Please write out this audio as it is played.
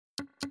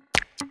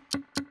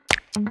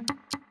Hey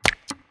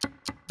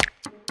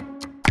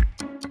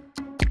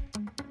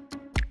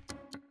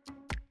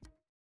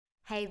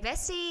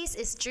besties,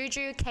 it's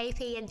Juju,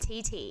 KP and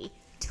TT.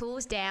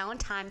 Tools down,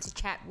 time to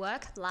chat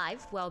work,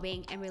 life,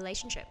 well-being and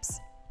relationships.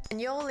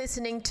 And you're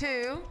listening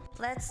to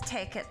Let's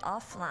Take It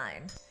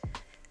Offline.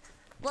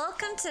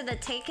 Welcome to the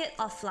Take It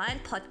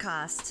Offline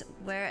podcast.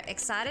 We're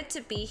excited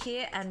to be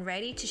here and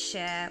ready to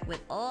share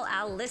with all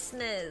our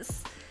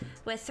listeners.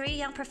 We're three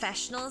young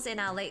professionals in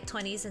our late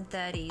 20s and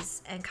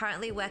 30s and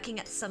currently working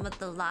at some of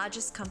the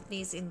largest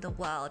companies in the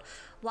world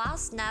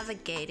whilst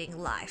navigating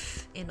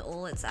life in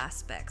all its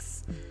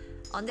aspects.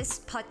 On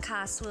this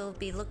podcast, we'll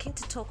be looking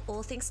to talk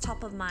all things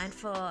top of mind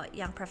for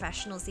young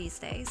professionals these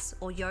days,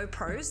 or yo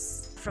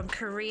pros, from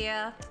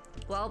career,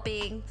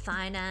 well-being,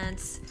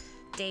 finance,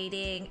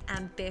 dating,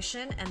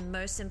 ambition, and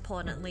most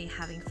importantly,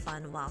 having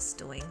fun whilst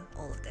doing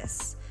all of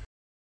this.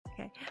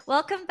 Okay.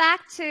 Welcome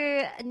back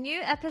to a new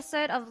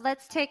episode of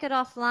Let's Take It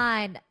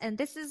Offline. And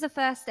this is the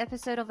first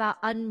episode of our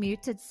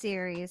Unmuted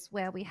series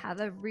where we have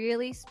a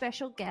really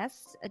special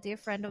guest, a dear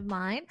friend of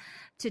mine,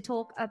 to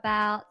talk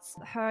about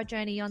her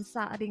journey on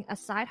starting a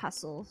side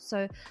hustle.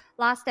 So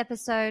last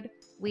episode,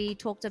 we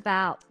talked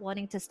about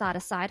wanting to start a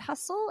side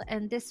hustle.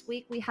 And this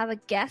week we have a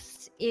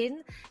guest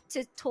in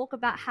to talk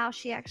about how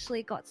she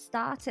actually got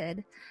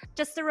started.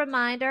 Just a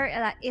reminder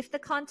that if the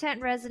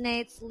content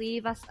resonates,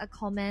 leave us a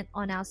comment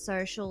on our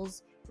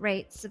socials,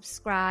 rate,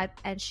 subscribe,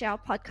 and share our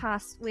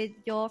podcast with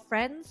your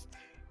friends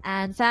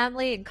and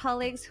family and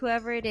colleagues,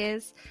 whoever it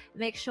is.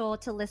 Make sure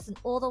to listen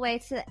all the way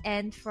to the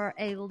end for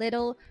a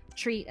little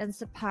treat and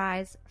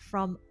surprise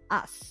from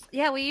us.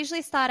 Yeah, we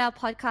usually start our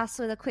podcast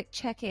with a quick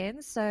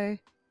check-in. So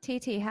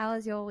TT, how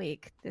was your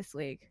week this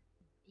week?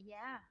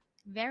 Yeah,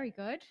 very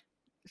good.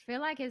 I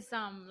feel like there's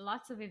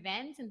lots of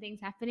events and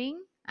things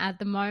happening at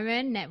the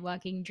moment,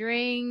 networking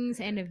drinks,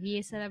 end of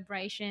year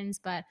celebrations.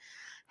 But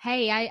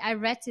hey, I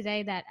read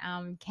today that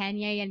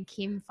Kanye and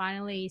Kim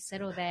finally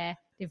settled their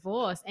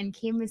divorce, and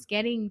Kim is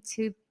getting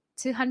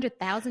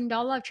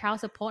 $200,000 child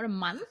support a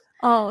month.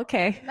 Oh,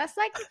 okay. That's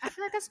like, I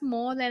feel like that's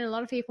more than a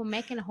lot of people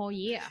make in a whole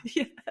year.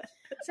 Yeah.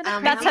 So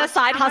that's her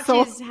side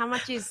hustle. How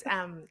much is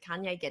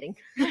Kanye getting?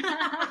 He's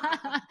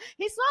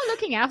not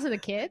looking after the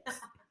kids.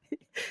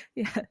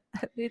 Yeah,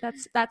 I mean,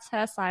 that's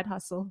her side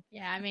hustle.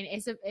 Yeah, I mean,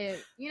 it's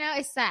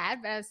sad,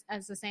 but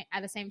at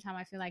the same time,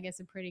 I feel like it's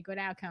a pretty good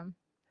outcome.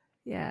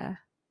 Yeah.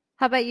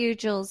 How about you,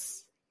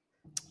 Jules?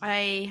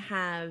 I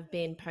have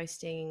been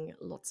posting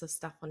lots of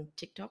stuff on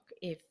TikTok,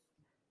 if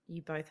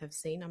you both have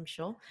seen, I'm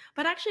sure.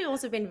 But actually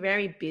also been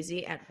very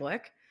busy at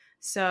work.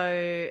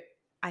 So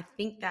I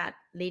think that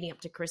leading up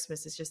to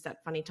Christmas is just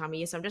that funny time of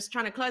year. So I'm just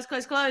trying to close.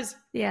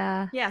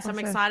 Yeah. Yeah, so I'm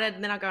excited.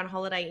 And then I'll go on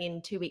holiday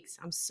in 2 weeks.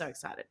 I'm so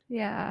excited.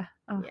 Yeah.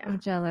 Oh, yeah. I'm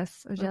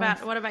jealous.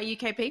 What about you,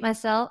 KP?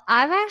 Myself,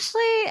 I've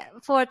actually,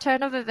 for a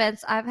turn of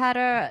events, I've had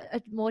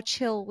a more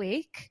chill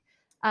week.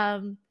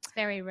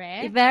 Very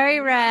rare. Very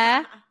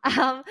rare.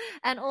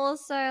 And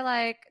also,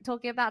 like,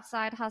 talking about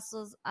side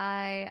hustles,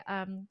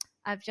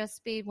 I've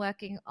just been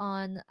working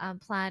on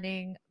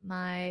planning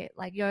my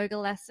yoga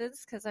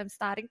lessons because I'm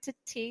starting to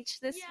teach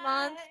this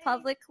month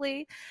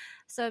publicly.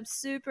 So I'm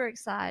super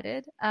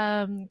excited.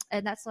 And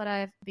that's what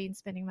I've been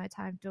spending my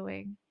time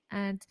doing.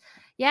 And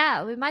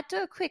yeah, we might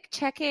do a quick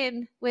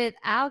check-in with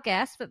our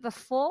guest. But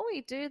before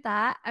we do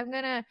that, I'm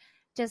going to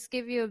just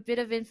give you a bit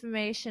of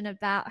information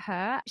about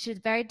her. She's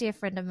a very dear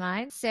friend of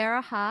mine,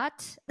 Sarah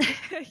Hart.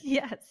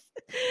 Yes.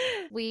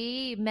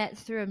 We met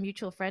through a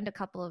mutual friend a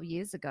couple of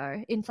years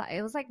ago. In fact,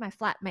 it was like my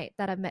flatmate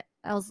that I met.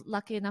 I was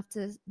lucky enough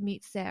to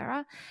meet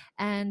Sarah.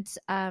 And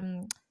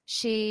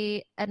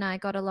she and I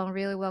got along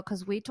really well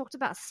because we talked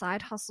about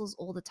side hustles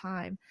all the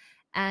time.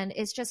 And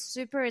it's just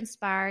super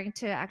inspiring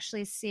to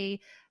actually see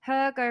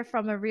her go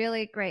from a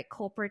really great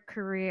corporate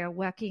career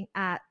working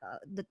at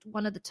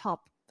one of the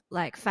top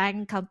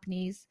FANG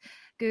companies,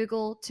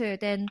 Google, to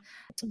then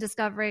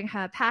discovering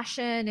her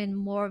passion in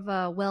more of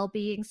a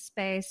well-being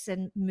space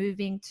and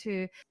moving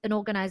to an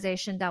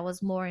organization that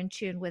was more in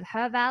tune with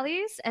her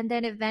values, and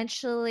then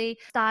eventually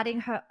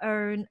starting her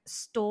own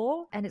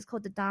store, and it's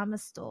called the Dharma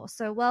store.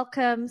 So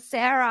welcome,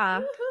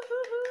 Sarah.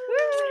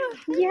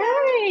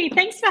 Yay!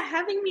 Thanks for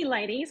having me,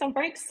 ladies. I'm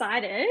very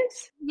excited.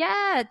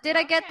 Yeah. Did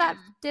I get that?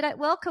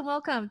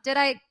 Welcome. Did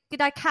I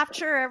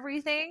capture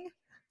everything?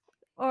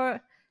 Or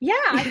yeah,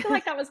 I feel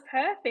like that was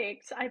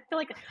perfect. I feel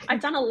like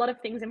I've done a lot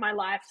of things in my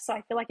life, so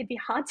I feel like it'd be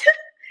hard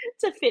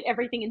to fit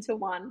everything into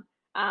one.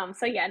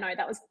 So yeah, no,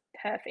 that was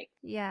perfect.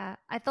 Yeah,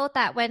 I thought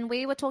that when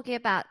we were talking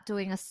about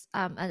doing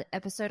an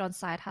episode on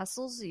side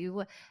hustles,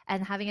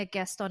 and having a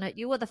guest on it,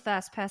 you were the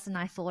first person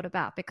I thought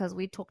about because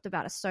we talked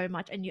about it so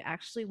much, and you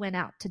actually went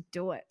out to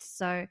do it.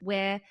 So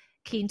we're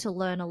keen to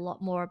learn a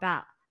lot more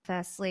about,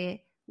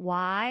 firstly,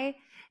 why,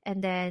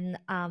 and then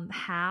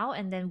how,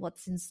 and then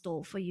what's in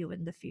store for you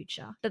in the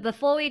future. But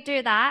before we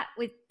do that,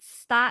 we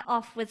start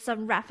off with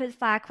some rapid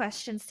fire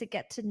questions to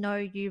get to know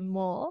you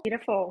more.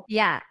 Beautiful.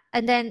 Yeah.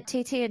 And then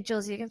TT and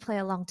Jules, you can play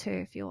along too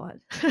if you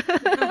want.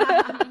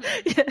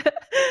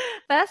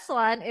 First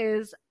one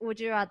is, would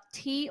you rather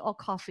tea or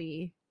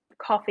coffee?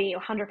 Coffee,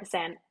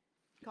 100%.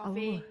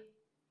 Coffee,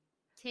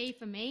 Tea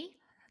for me.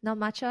 Not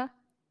matcha?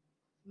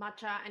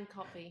 matcha, and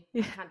coffee.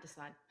 Yeah. I can't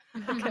decide.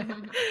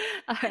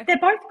 Okay. They're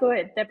both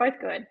good. They're both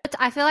good. But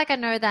I feel like I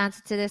know the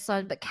answer to this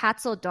one, but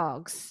cats or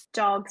dogs?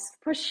 Dogs,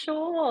 for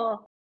sure.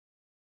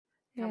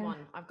 Come Yeah.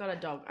 on, I've got a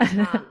dog.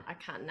 I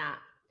can't nap.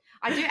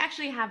 I do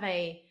actually have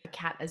a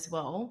cat as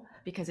well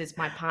because it's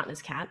my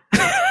partner's cat.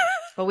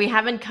 But we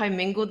haven't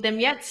commingled them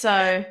yet,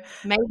 so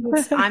maybe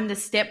I'm the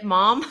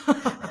stepmom.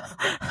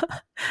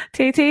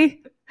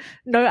 TT?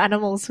 No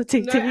animals for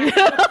TT. No animals.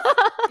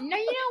 No,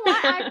 you know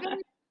what? I've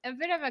been a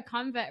bit of a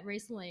convert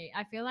recently.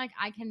 I feel like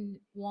I can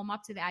warm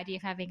up to the idea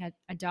of having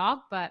a dog,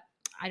 but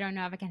I don't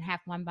know if I can have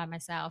one by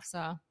myself.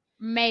 So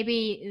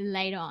maybe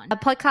later on.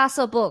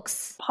 Podcasts or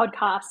books?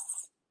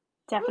 Podcasts,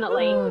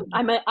 definitely. Ooh.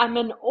 I'm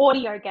an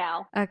audio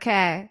gal.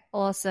 Okay,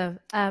 awesome.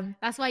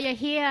 That's why you're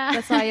here.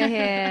 That's why you're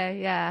here.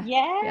 Yeah.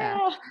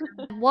 Yeah.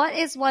 What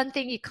is one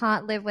thing you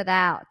can't live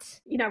without?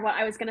 You know what?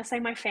 I was going to say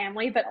my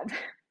family, but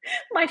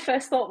my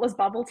first thought was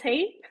bubble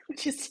tea,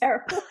 which is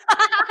terrible.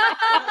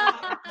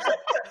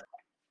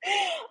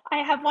 I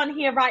have one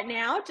here right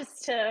now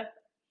just to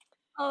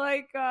Oh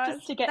my gosh.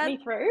 get me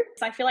through.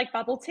 So I feel like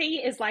bubble tea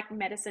is like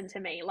medicine to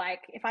me. Like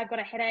if I've got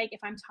a headache,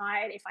 if I'm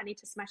tired, if I need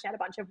to smash out a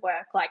bunch of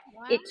work, like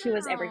it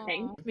cures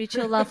everything.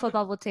 Mutual love for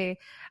bubble tea.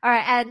 All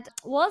right, and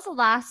what was the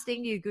last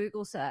thing you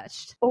Google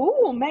searched?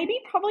 Oh, maybe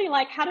probably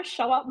like how to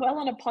show up well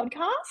on a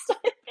podcast.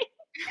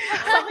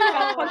 Something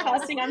about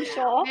podcasting, I'm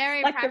sure.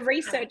 Very like practical. the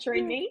researcher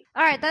in me.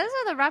 All right, those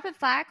are the rapid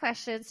fire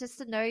questions just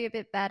to know you a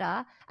bit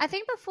better. I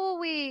think before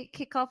we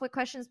kick off with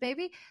questions,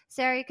 maybe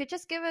Sarah, you could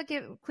just give a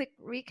quick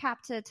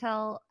recap to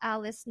tell our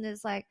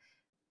listeners like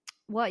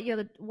what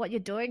you're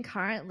doing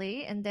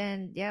currently, and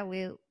then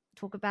we'll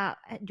talk about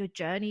your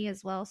journey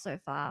as well so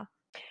far.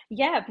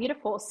 Yeah,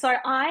 beautiful. So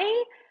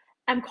I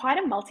am quite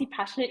a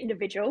multi-passionate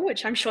individual,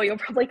 which I'm sure you'll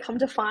probably come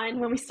to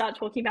find when we start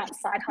talking about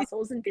side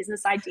hustles and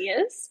business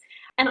ideas.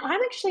 And I'm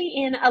actually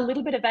in a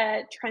little bit of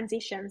a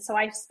transition. So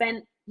I've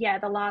spent,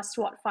 the last,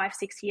 5-6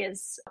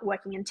 years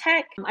working in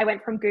tech. I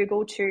went from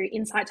Google to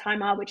Insight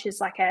Timer, which is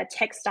like a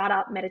tech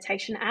startup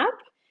meditation app.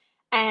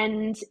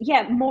 And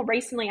more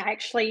recently, I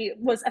actually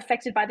was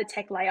affected by the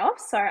tech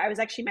layoffs. So I was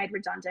actually made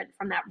redundant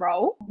from that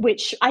role,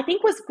 which I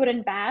think was good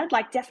and bad.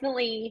 Like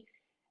definitely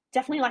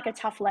like a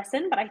tough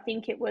lesson, but I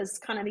think it was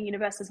kind of the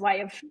universe's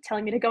way of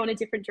telling me to go in a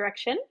different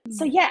direction.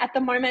 So at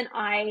the moment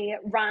I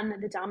run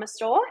the Dharma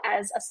store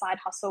as a side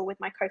hustle with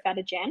my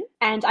co-founder Jen,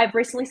 and I've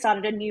recently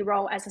started a new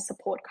role as a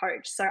support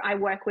coach. So I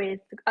work with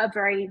a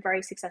very,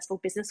 very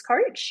successful business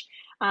coach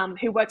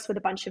who works with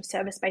a bunch of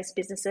service-based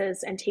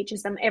businesses and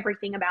teaches them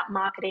everything about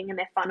marketing and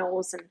their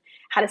funnels and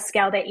how to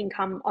scale their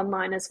income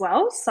online as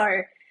well.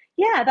 So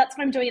that's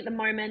what I'm doing at the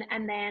moment,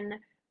 and then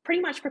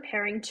pretty much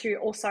preparing to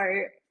also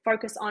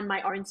focus on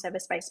my own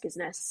service-based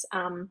business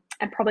and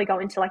probably go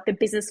into like the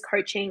business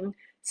coaching,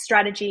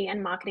 strategy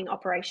and marketing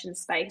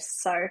operations space.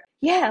 So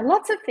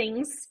lots of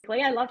things.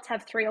 I love to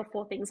have 3 or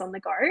 4 things on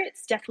the go.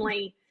 It's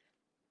definitely,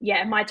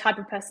 my type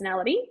of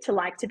personality to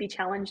like to be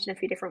challenged in a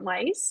few different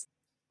ways.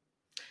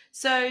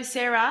 So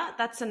Sarah,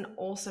 that's an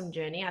awesome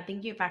journey. I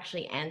think you've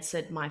actually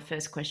answered my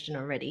first question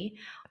already.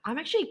 I'm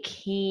actually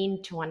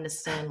keen to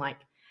understand, like,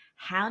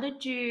 how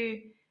did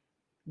you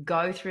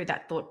go through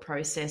that thought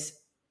process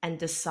and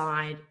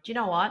decide, do you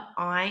know what?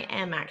 I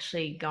am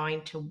actually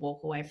going to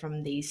walk away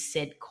from these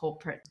said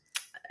corporate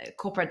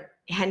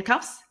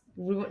handcuffs.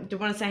 Do you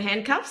want to say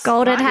handcuffs?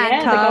 Golden right?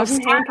 handcuffs.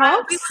 The golden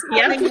handcuffs.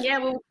 We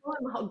were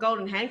calling them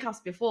golden handcuffs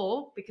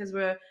before because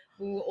we were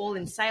all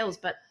in sales,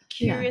 but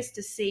curious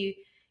to see,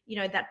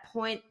 that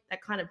point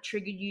that kind of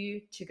triggered you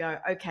to go,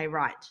 okay,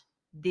 right,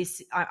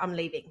 I'm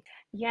leaving.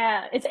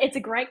 Yeah, it's a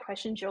great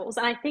question, Jules.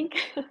 And I think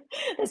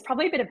there's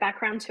probably a bit of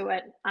background to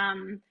it.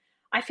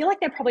 I feel like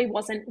there probably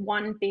wasn't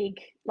one big,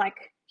 like,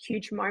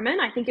 huge moment.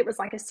 I think it was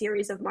like a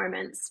series of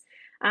moments.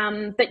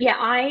 But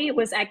I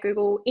was at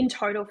Google in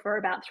total for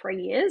about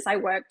 3 years. I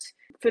worked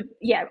for,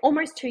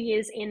 almost 2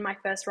 years in my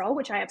first role,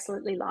 which I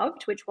absolutely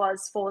loved, which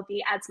was for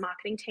the ads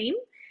marketing team.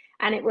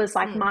 And it was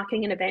like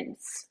marketing and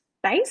events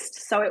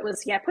based. So it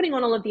was, putting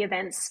on all of the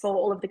events for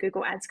all of the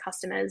Google Ads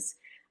customers,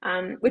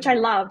 which I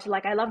loved.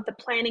 Like I loved the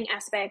planning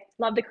aspect,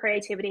 loved the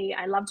creativity.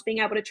 I loved being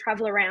able to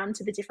travel around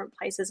to the different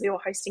places we were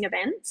hosting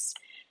events.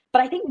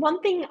 But I think one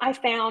thing I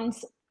found,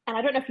 and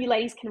I don't know if you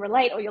ladies can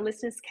relate or your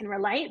listeners can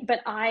relate,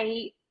 but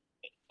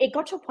it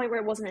got to a point where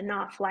it wasn't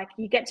enough. Like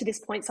you get to this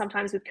point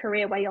sometimes with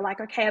career where you're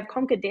like, okay, I've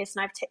conquered this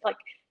and I've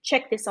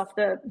checked this off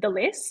the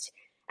list.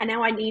 And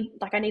now I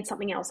need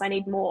something else. I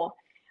need more.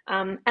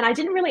 And I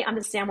didn't really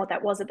understand what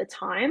that was at the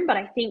time, but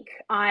I think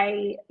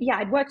I'd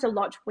worked a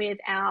lot with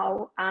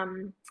our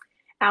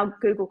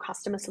Google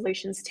customer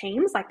solutions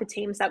teams, like the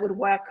teams that would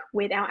work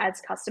with our ads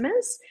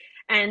customers.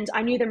 And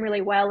I knew them really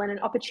well, and an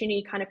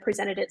opportunity kind of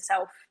presented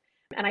itself.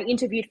 And I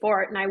interviewed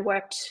for it, and I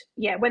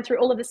went through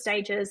all of the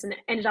stages and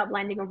ended up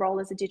landing a role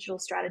as a digital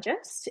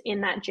strategist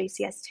in that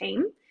GCS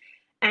team.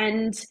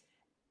 And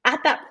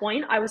at that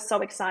point, I was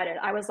so excited.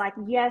 I was like,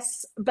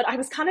 yes, but I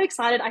was kind of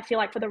excited, I feel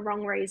like, for the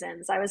wrong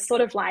reasons. I was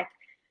sort of like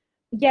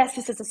yes,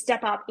 this is a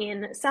step up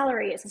in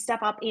salary, it's a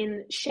step up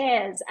in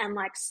shares and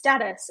like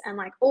status and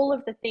like all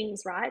of the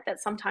things, right?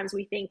 That sometimes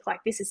we think like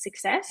this is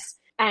success.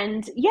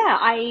 And yeah,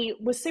 I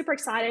was super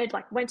excited,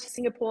 like went to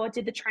Singapore,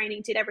 did the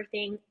training, did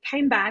everything,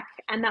 came back,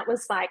 and that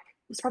was like,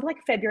 it was probably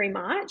like February,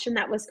 March, and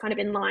that was kind of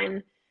in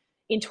line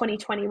in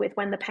 2020 with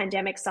when the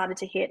pandemic started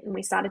to hit and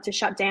we started to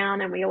shut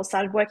down and we all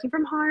started working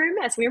from home,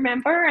 as we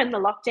remember, and the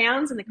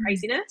lockdowns and the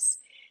craziness.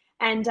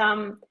 And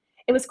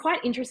it was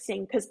quite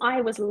interesting because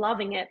I was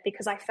loving it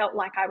because I felt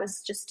like I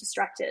was just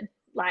distracted.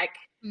 Like,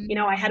 you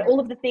know, I had all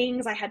of the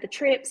things, I had the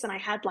trips and I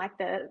had like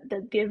the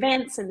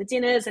events and the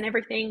dinners and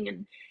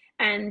everything.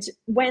 And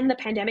when the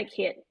pandemic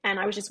hit and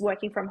I was just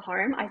working from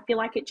home, I feel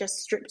like it just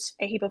stripped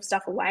a heap of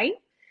stuff away.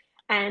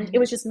 And it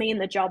was just me and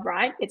the job,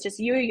 right? It's just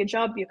you, your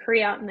job, your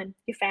career, and then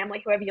your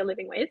family, whoever you're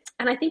living with.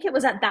 And I think it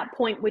was at that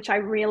point which I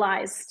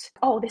realized,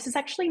 oh, this is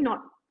actually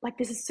not, like,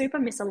 this is super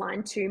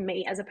misaligned to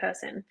me as a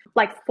person.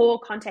 Like, for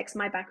context,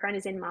 my background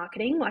is in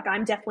marketing. Like,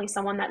 I'm definitely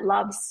someone that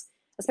loves,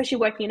 especially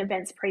working in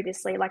events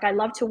previously, like I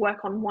love to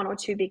work on one or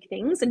two big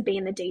things and be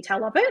in the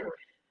detail of it.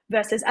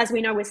 Versus, as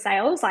we know with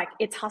sales, like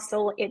it's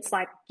hustle, it's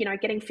like, you know,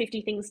 getting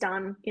 50 things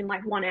done in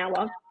like 1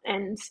 hour.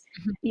 And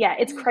yeah,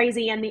 it's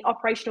crazy. And the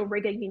operational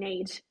rigor you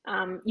need,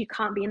 you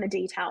can't be in the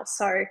detail.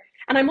 So,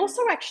 and I'm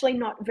also actually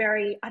not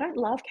very, I don't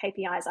love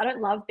KPIs. I don't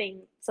love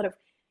being sort of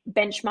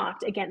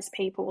benchmarked against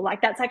people.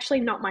 Like, that's actually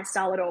not my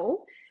style at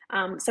all.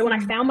 So when I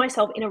found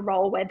myself in a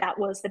role where that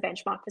was the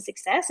benchmark for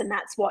success, and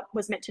that's what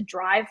was meant to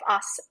drive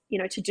us, you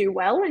know, to do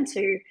well and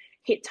to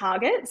hit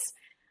targets,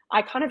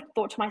 I kind of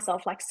thought to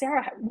myself, like,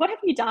 Sarah, what have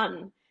you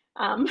done?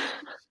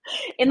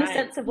 In the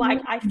sense of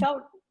like, I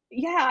felt,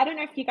 yeah, I don't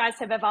know if you guys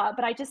have ever,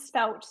 but I just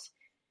felt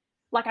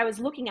like I was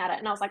looking at it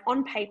and I was like,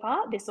 on paper,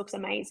 this looks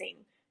amazing.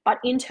 But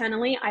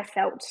internally, I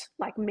felt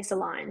like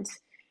misaligned.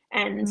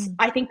 And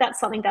I think that's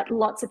something that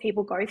lots of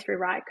people go through,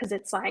 right? Because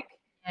it's like,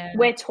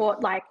 we're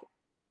taught like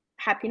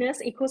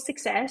happiness equals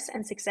success,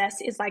 and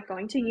success is like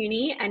going to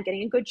uni and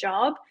getting a good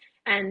job,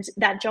 and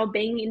that job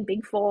being in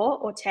big four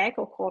or tech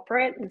or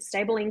corporate and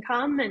stable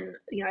income and,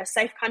 you know, a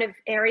safe kind of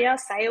area,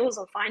 sales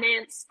or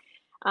finance.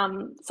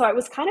 So it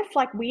was kind of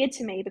like weird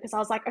to me because I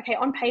was like, okay,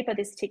 on paper,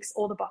 this ticks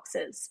all the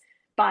boxes,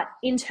 but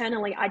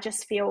internally I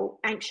just feel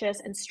anxious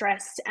and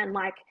stressed and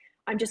like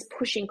I'm just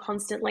pushing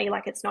constantly,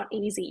 like it's not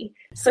easy.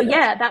 So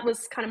yeah, that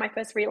was kind of my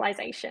first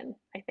realization,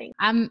 I think.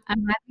 I'm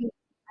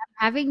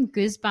having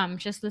goosebumps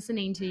just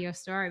listening to your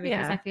story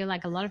because I feel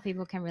like a lot of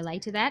people can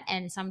relate to that.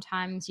 And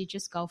sometimes you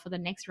just go for the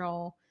next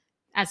role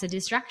as a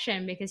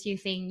distraction because you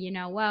think, you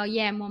know, well,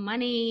 yeah, more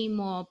money,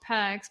 more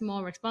perks,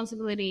 more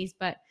responsibilities.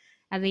 But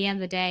at the end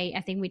of the day,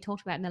 I think we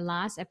talked about in the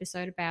last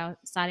episode about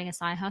starting a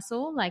side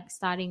hustle, like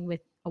starting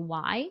with a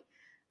why.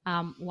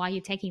 Why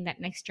you're taking that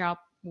next job?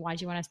 Why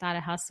do you want to start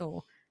a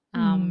hustle?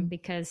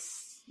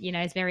 Because, you know,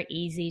 it's very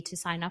easy to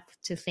sign up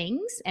to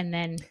things and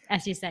then,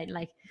 as you said,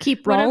 like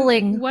keep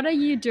rolling. What are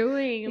you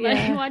doing?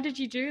 Like, why did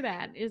you do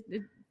that?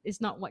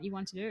 It's not what you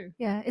want to do.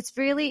 Yeah, it's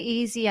really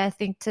easy, I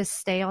think, to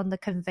stay on the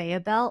conveyor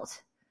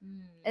belt.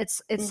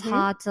 It's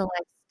hard to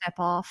like step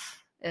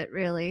off it,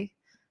 really.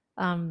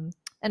 And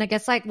I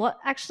guess like what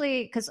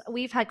actually, because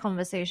we've had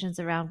conversations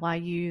around why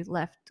you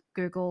left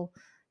Google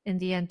in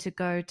the end to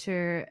go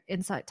to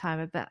Insight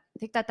Timer, but I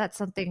think that that's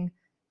something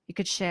you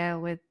could share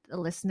with the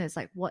listeners,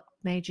 like what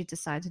made you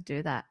decide to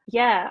do that?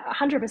 Yeah,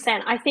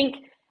 100%. I think,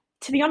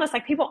 to be honest,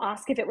 like people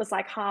ask if it was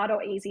like hard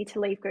or easy to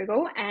leave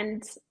Google,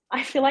 and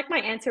I feel like my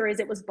answer is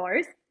it was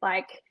both.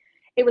 Like,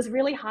 it was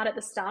really hard at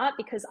the start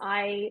because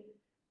I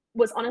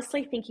was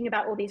honestly thinking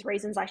about all these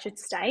reasons I should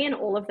stay, and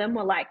all of them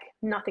were like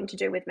nothing to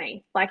do with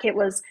me. Like, it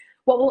was,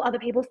 what will other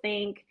people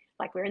think?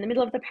 Like, we're in the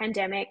middle of the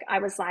pandemic. I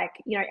was like,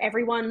 you know,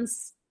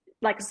 everyone's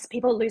like,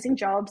 people are losing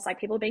jobs, like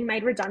people are being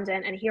made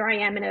redundant, and here I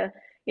am in a,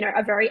 you know,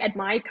 a very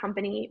admired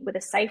company with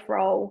a safe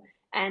role,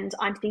 and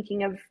I'm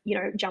thinking of, you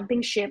know,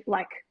 jumping ship.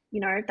 Like, you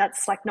know,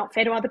 that's like not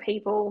fair to other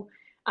people.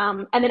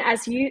 And then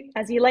as you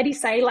ladies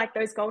say, like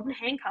those golden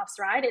handcuffs,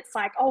 right? It's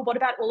like, oh, what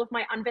about all of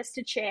my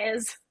unvested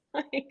shares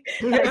that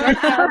I don't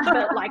have,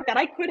 but like that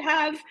I could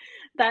have,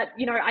 that,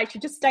 you know, I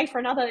should just stay for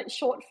another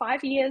short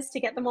 5 years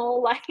to get them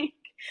all. Like,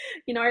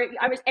 you know,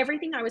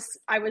 everything I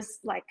was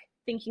like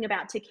thinking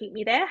about to keep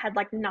me there had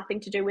like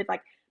nothing to do with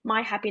like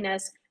my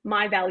happiness,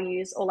 my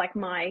values, or like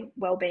my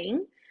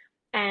well-being.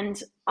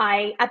 And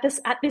I, at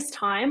this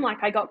time,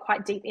 like I got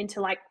quite deep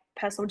into like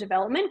personal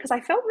development because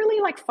I felt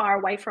really like far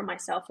away from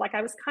myself. Like,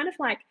 I was kind of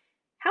like,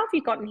 how have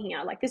you gotten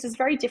here? Like, this is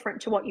very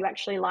different to what you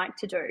actually like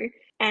to do.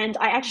 And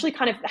I actually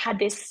kind of had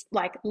this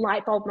like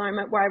light bulb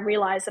moment where I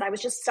realized that I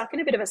was just stuck in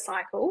a bit of a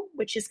cycle,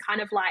 which is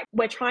kind of like,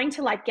 we're trying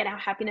to like get our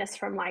happiness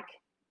from like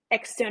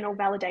external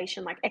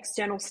validation, like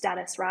external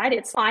status, right?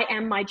 It's, I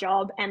am my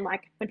job. And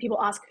like when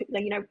people ask,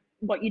 you know,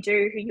 what you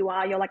do, who you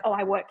are, you're like, oh,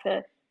 I work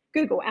for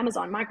Google,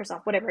 Amazon,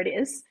 Microsoft, whatever it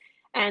is.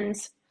 And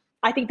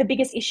I think the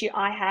biggest issue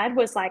I had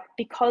was like,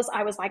 because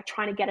I was like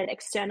trying to get it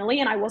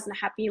externally and I wasn't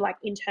happy like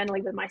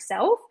internally with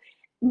myself,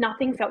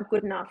 nothing felt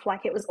good enough.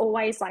 Like, it was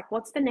always like,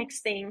 what's the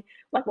next thing?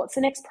 Like, what's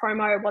the next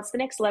promo? What's the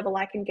next level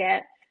I can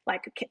get?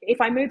 Like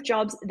if I move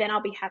jobs, then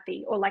I'll be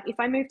happy. Or like if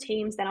I move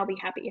teams, then I'll be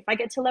happy. If I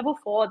get to level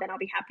 4, then I'll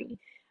be happy.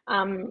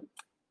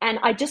 And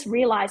I just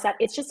realized that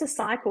it's just a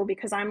cycle,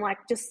 because I'm like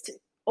just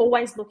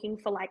always looking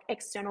for like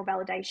external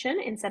validation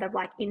instead of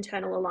like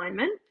internal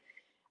alignment.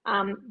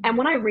 And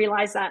when I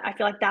realized that, I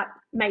feel like that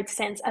made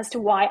sense as to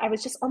why I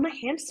was just on my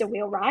hamster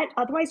wheel, right?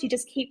 Otherwise, you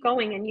just keep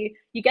going and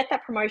you get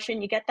that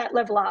promotion, you get that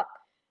level up,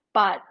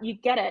 but you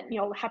get it,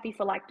 you're happy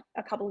for like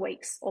a couple of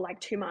weeks or like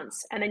 2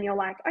 months, and then you're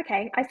like,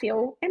 okay, I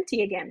feel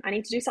empty again. I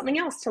need to do something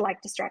else to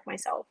like distract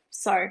myself.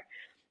 So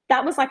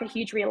that was like a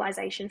huge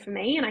realization for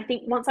me. And I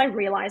think once I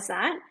realized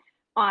that,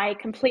 I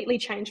completely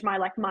changed my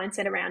like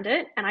mindset around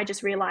it. And I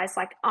just realized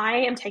like I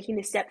am taking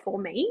this step for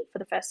me for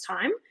the first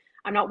time.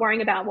 I'm not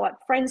worrying about what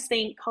friends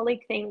think,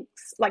 colleagues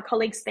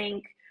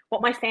think,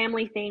 what my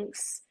family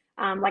thinks.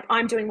 Like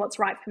I'm doing what's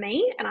right for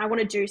me, and I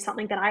want to do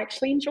something that I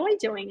actually enjoy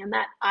doing and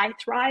that I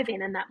thrive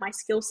in and that my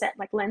skill set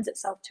like lends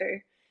itself to.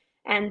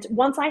 And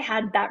once I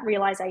had that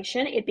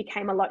realization, it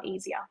became a lot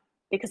easier,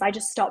 because I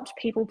just stopped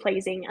people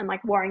pleasing and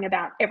like worrying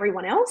about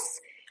everyone else,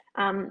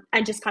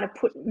 and just kind of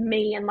put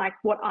me and like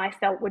what I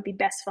felt would be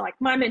best for like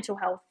my mental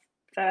health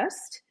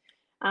first.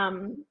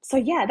 So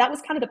yeah, that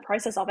was kind of the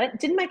process of it.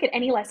 Didn't make it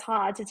any less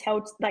hard to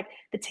tell like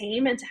the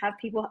team and to have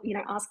people,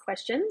 ask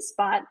questions.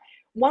 But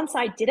once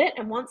I did it,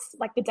 and once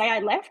like the day I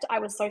left, I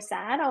was so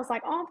sad. I was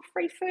like, oh,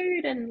 free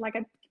food, and like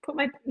I put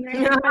my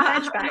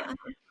badge back,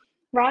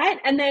 right?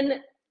 And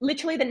then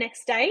literally the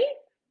next day,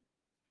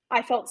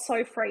 I felt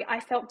so free.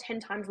 I felt 10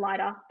 times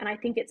lighter, and I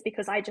think it's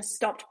because I just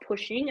stopped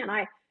pushing and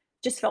I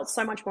just felt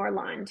so much more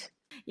aligned.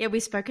 Yeah,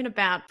 we've spoken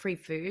about free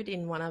food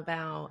in one of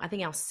I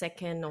think our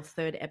second or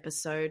third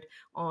episode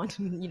on,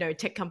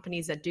 tech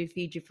companies that do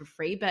feed you for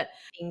free. But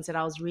things that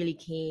I was really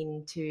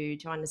keen to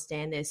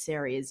understand there,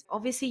 Sarah, is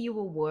obviously you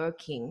were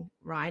working,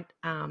 right?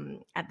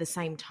 At the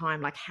same time,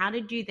 like how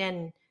did you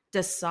then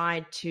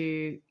decide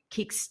to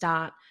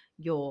kickstart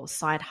your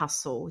side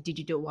hustle? Did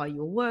you do it while you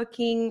were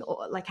working,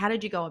 or like how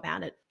did you go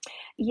about it?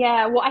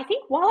 Yeah, well, I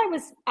think while I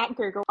was at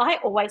Google, I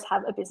always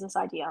have a business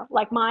idea.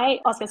 Like I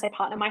was going to say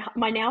partner,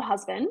 my now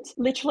husband,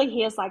 literally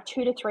he has like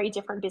 2 to 3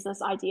 different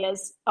business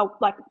ideas,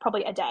 like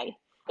probably a day.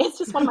 It's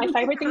just one of my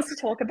favorite things to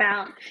talk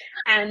about.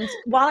 And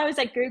while I was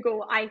at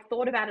Google, I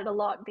thought about it a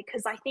lot,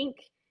 because I think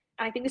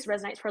this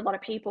resonates for a lot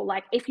of people.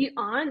 Like if you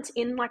aren't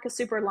in like a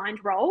super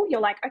aligned role,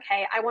 you're like,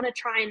 okay, I want to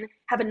try and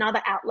have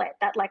another outlet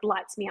that like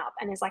lights me up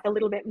and is like a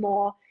little bit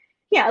more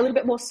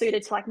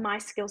suited to like my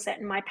skill set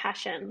and my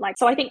passion. Like,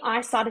 so I think I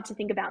started to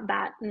think about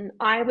that, and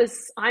I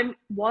was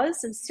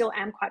and still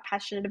am quite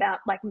passionate about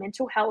like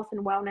mental health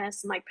and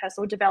wellness and like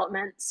personal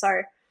development.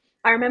 So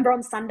I remember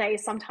on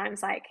Sundays,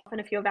 sometimes like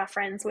a few of our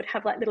friends would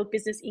have like little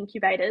business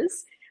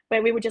incubators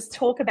where we would just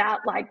talk about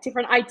like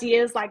different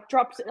ideas, like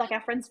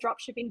our friend's drop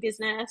shipping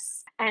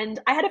business.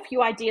 And I had a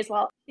few ideas.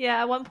 Well, Yeah,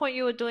 at one point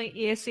you were doing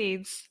ear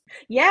seeds.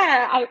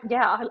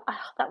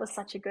 that was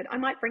such a good, I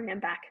might bring them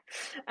back.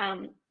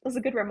 It was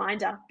a good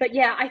reminder. But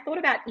yeah, I thought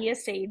about ear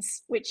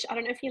seeds, which I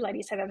don't know if you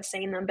ladies have ever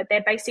seen them, but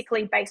they're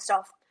basically based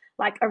off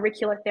like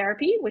auricular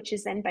therapy, which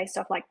is then based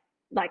off like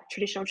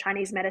traditional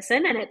Chinese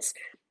medicine. And it's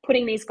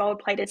putting these gold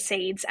plated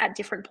seeds at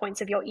different points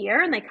of your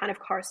ear, and they kind of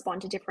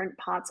correspond to different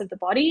parts of the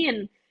body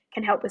and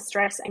can help with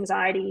stress,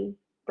 anxiety,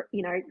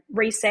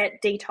 reset,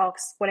 detox,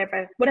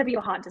 whatever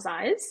your heart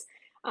desires.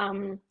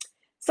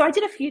 So I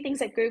did a few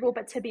things at Google,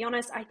 but to be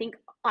honest, I think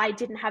I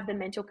didn't have the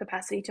mental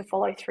capacity to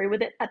follow through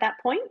with it at that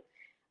point.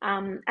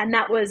 And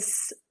that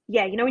was,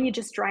 when you're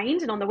just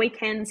drained, and on the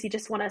weekends you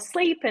just want to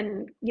sleep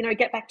and,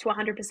 get back to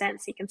 100% so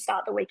you can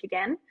start the week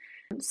again.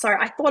 So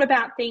I thought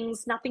about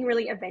things, nothing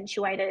really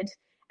eventuated.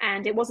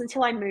 And it wasn't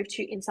until I moved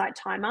to Insight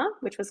Timer,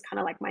 which was kind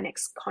of like my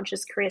next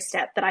conscious career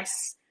step, that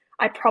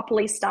I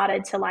properly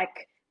started to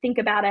like think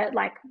about it.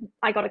 Like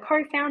I got a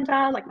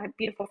co-founder, like my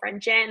beautiful friend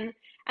Jen,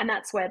 and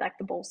that's where like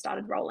the ball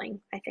started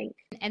rolling, I think.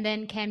 And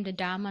then came the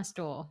Dharma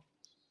store,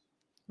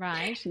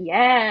 right?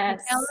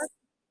 Yes.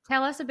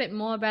 Tell us a bit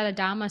more about the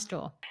Dharma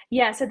store.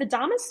 Yeah, so the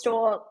Dharma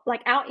store,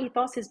 like our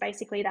ethos is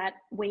basically that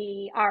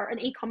we are an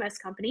e-commerce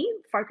company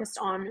focused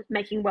on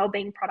making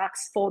well-being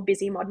products for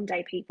busy modern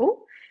day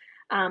people.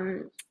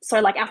 So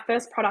like our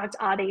first product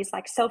are these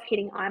like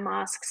self-heating eye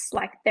masks.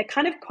 Like they're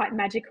kind of quite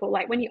magical.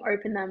 Like when you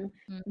open them,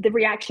 the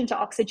reaction to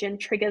oxygen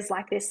triggers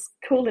like this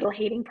cool little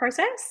heating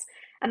process,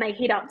 and they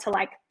heat up to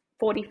like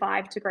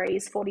 45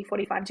 degrees,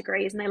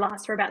 and they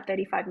last for about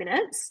 35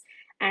 minutes.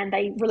 And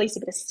they release a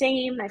bit of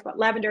steam. They've got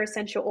lavender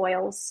essential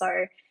oils. So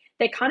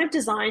they're kind of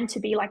designed to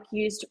be like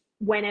used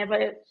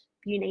whenever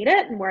you need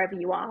it and wherever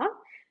you are.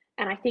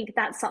 And I think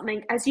that's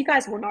something, as you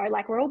guys will know,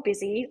 like we're all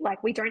busy.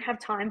 Like we don't have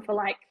time for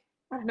like,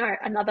 I don't know,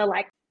 another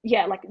like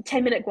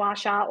 10-minute gua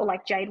sha or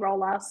like jade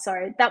roller.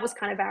 So that was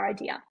kind of our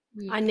idea.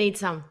 I need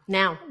some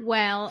now.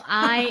 Well,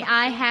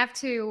 I have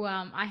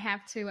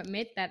to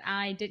admit that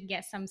I did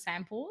get some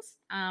samples.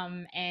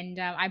 And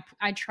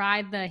I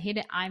tried the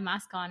heated eye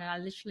mask on, and I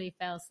literally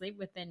fell asleep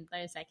within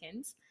 30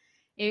 seconds.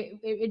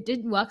 It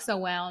didn't work so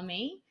well on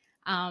me.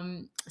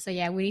 So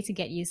yeah, we need to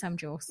get you some,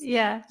 Jules.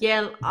 Yeah.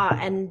 Yeah,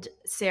 and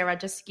Sarah,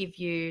 just to give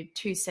you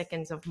 2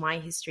 seconds of my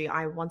history,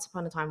 I once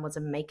upon a time was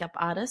a makeup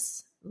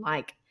artist,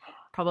 like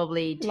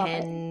probably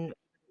Love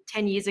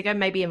 10 years ago,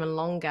 maybe even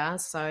longer.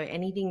 So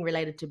anything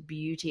related to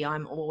beauty,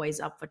 I'm always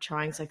up for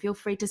trying. So feel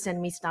free to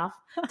send me stuff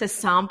to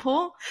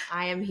sample.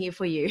 I am here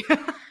for you.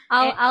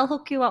 I'll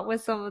hook you up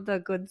with some of the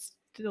good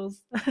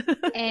stills.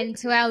 And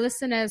to our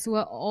listeners,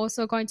 we're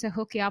also going to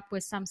hook you up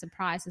with some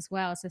surprise as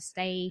well. So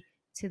stay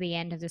to the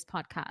end of this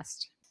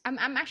podcast. I'm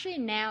actually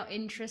now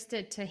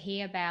interested to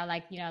hear about,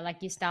 like, you know,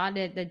 like you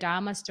started the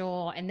Dharma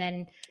store and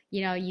then,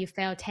 you know, you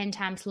felt 10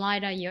 times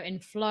lighter, you're in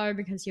flow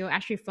because you're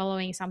actually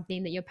following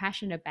something that you're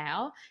passionate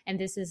about. And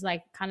this is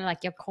like kind of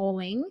like your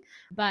calling.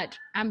 But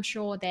I'm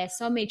sure there's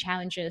so many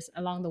challenges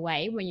along the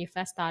way when you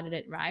first started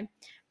it, right?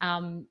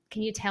 Can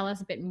you tell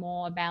us a bit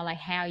more about like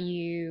how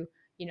you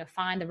know,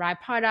 find the right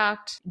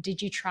product?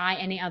 Did you try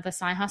any other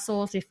side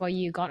hustles before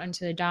you got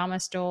into the Dharma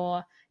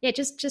store? Yeah,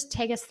 just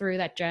take us through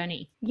that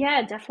journey.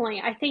 Yeah,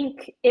 definitely. I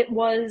think it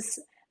was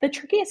the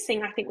trickiest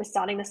thing, I think, with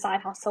starting the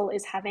side hustle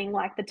is having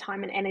like the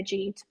time and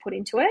energy to put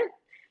into it.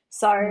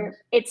 So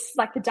it's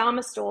like the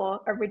Dharma store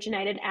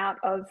originated out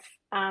of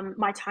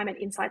my time at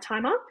Insight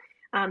Timer.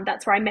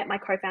 That's where I met my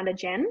co-founder,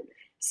 Jen.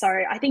 So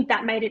I think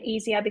that made it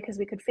easier because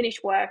we could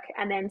finish work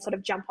and then sort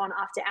of jump on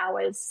after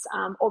hours,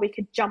 or we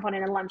could jump on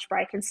in a lunch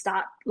break and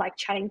start like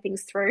chatting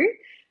things through.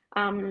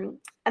 And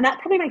that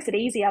probably makes it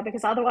easier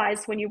because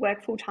otherwise when you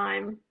work full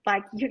time,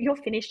 like you're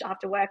finished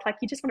after work, like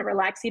you just want to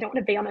relax. You don't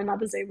want to be on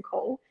another Zoom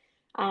call.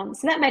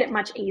 So that made it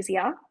much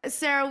easier.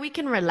 Sarah, we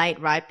can relate,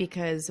 right?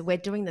 Because we're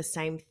doing the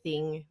same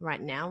thing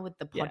right now with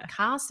the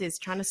podcast, is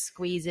trying to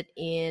squeeze it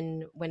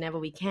in whenever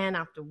we can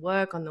after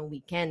work on the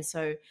weekend.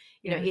 So,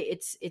 you know,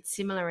 it's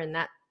similar in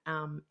that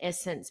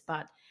essence.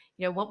 But,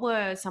 you know, what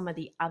were some of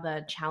the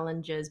other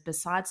challenges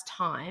besides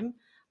time,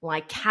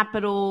 like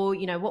capital?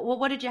 You know,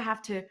 what did you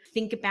have to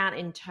think about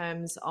in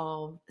terms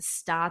of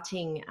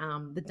starting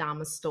the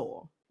Dharma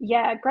store?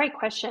 Yeah, great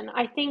question.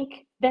 I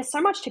think there's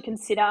so much to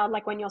consider,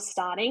 like when you're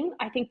starting.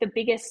 I think the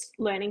biggest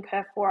learning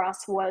curve for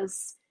us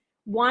was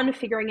one,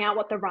 figuring out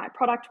what the right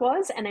product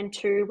was, and then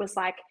two was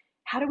like,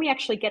 how do we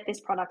actually get this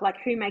product? Like,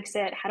 who makes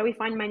it? How do we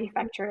find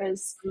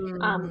manufacturers?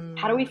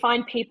 How do we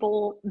find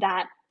people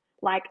that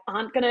like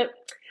aren't gonna,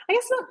 I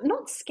guess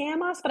not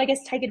scam us, but I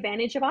guess take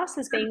advantage of us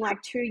as being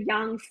like two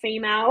young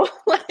female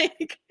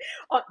like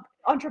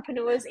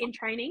entrepreneurs in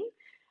training.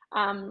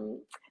 So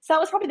that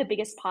was probably the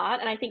biggest part.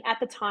 And I think at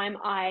the time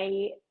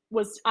I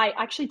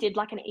actually did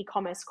like an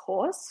e-commerce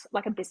course,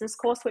 like a business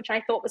course, which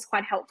I thought was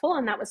quite helpful.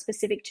 And that was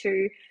specific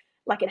to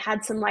like, it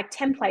had some like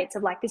templates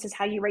of like, this is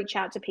how you reach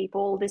out to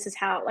people. This is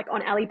how, like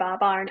on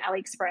Alibaba and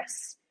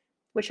AliExpress,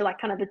 which are like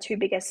kind of the two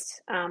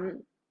biggest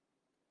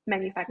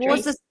manufacturers. What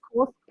was this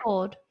course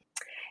called?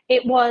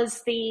 It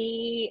was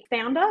the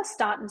Founder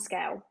Start and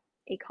Scale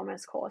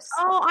e-commerce course.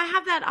 Oh, I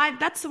have that.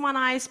 That's the one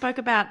I spoke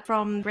about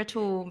from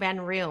Gretel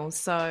Van Riel.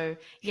 So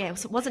yeah,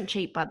 it wasn't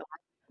cheap, by the way.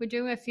 We're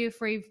doing a few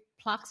free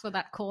plugs for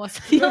that course.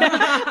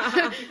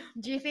 Yeah.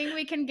 Do you think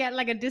we can get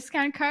like a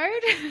discount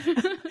code?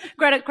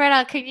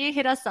 Greta, can you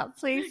hit us up,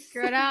 please?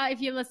 Greta,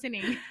 if you're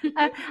listening.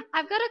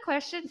 I've got a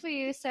question for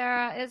you,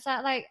 Sarah. Is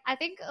that like, I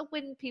think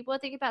when people are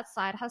thinking about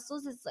side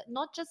hustles, it's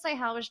not just like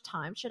how much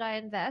time should I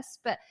invest,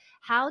 but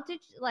how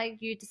did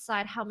you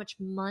decide how much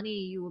money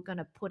you were going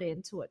to put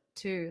into it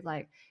too?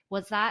 Like,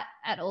 was that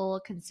at all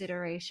a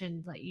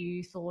consideration that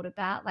you thought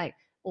about? Like,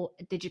 or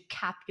did you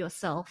cap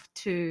yourself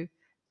to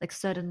like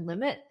certain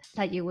limit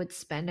that you would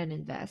spend and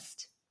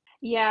invest?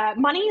 Yeah,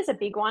 money is a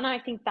big one. I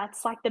think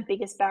that's like the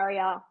biggest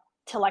barrier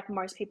to like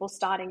most people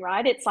starting,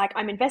 right? It's like,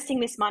 I'm investing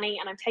this money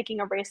and I'm taking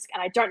a risk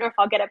and I don't know if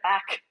I'll get it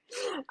back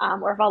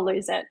or if I'll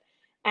lose it.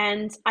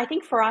 And I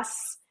think for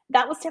us,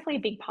 that was definitely a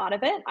big part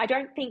of it. I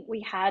don't think we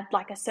had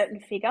like a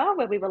certain figure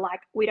where we were like,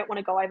 we don't want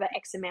to go over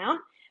X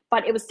amount,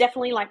 but it was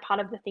definitely like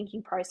part of the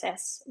thinking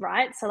process,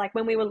 right? So like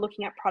when we were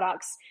looking at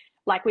products,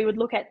 like we would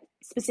look at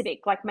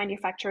specific like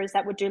manufacturers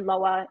that would do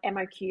lower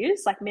MOQs,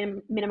 like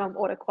minimum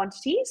order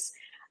quantities,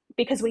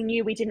 because we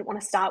knew we didn't want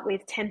to start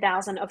with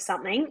 10,000 of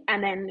something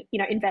and then, you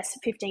know, invest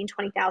 $15,000,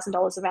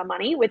 $20,000 of our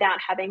money without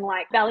having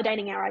like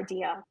validating our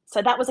idea.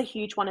 So that was a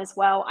huge one as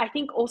well. I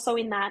think also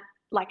in that,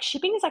 like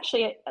shipping is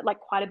actually like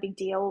quite a big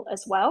deal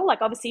as well.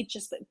 Like obviously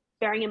just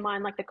bearing in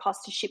mind like the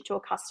cost to ship to a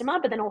customer,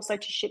 but then also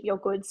to ship your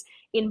goods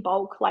in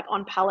bulk, like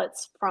on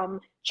pallets from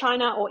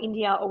China or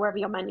India or wherever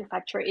your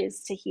manufacturer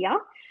is to here.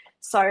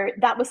 So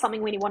that was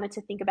something we wanted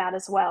to think about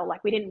as well.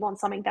 Like we didn't want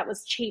something that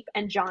was cheap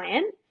and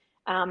giant,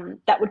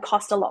 that would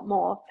cost a lot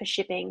more for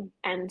shipping,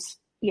 and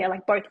yeah,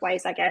 like both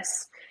ways, I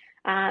guess.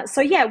 So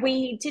yeah,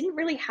 we didn't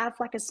really have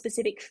like a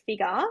specific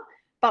figure,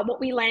 but what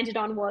we landed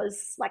on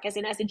was like, as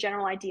a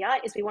general idea,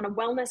 is we want a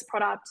wellness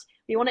product.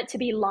 We want it to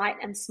be light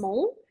and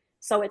small,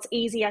 so it's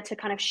easier to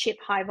kind of ship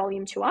high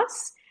volume to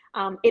us.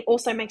 It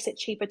also makes it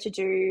cheaper to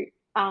do,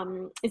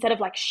 instead of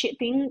like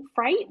shipping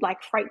freight,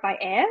 like freight by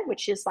air,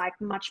 which is like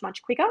much,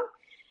 much quicker.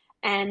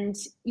 And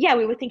yeah,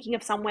 we were thinking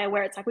of somewhere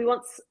where it's like, we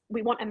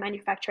want a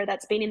manufacturer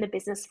that's been in the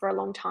business for a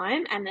long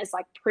time and has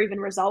like proven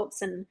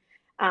results and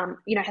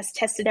has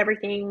tested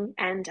everything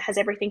and has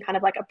everything kind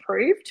of like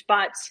approved.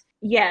 But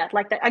yeah,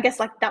 like I guess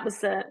like that was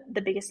the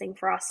biggest thing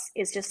for us,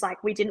 is just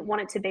like we didn't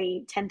want it to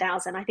be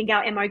 10,000. I think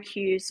our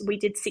MOQs, we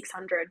did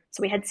 600.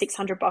 So we had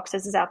 600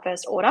 boxes as our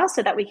first order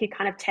so that we could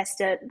kind of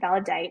test it,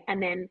 validate,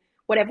 and then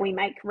whatever we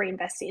make,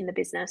 reinvest it in the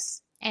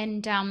business.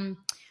 And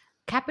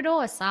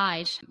capital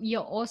aside,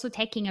 you're also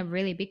taking a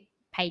really big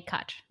pay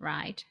cut,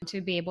 right?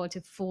 To be able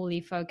to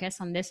fully focus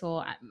on this,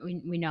 or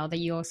we know that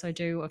you also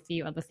do a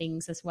few other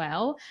things as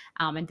well.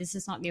 And this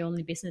is not the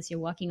only business you're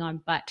working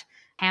on, but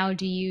how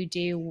do you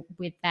deal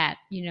with that,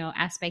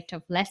 aspect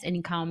of less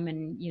income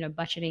and,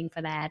 budgeting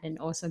for that, and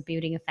also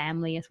building a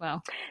family as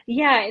well?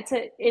 Yeah,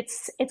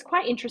 it's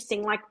quite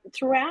interesting. Like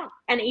throughout,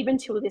 and even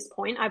to this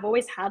point, I've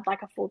always had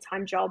like a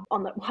full-time job I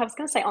was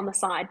going to say on the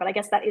side, but I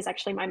guess that is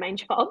actually my main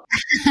job.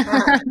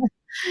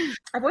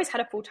 I've always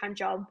had a full-time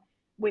job,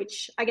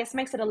 which I guess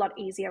makes it a lot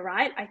easier,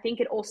 right? I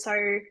think it also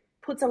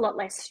puts a lot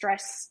less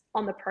stress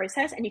on the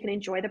process, and you can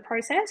enjoy the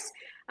process.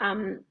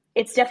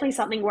 It's definitely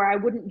something where I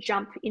wouldn't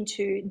jump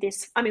into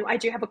this. I mean, I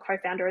do have a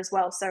co-founder as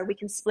well, so we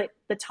can split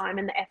the time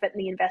and the effort and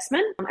the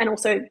investment, and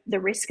also the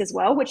risk as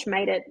well, which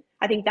made it,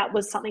 I think that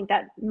was something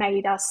that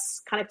made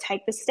us kind of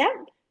take the step,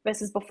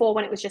 versus before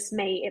when it was just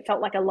me, it felt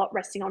like a lot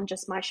resting on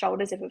just my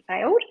shoulders if it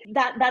failed.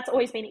 That's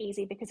always been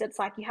easy, because it's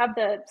like you have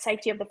the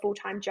safety of the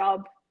full-time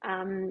job,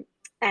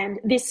 and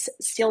this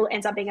still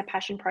ends up being a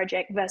passion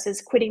project,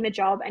 versus quitting the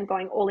job and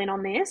going all in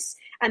on this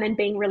and then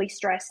being really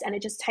stressed, and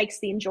it just takes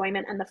the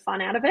enjoyment and the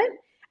fun out of it.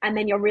 And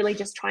then you're really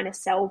just trying to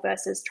sell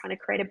versus trying to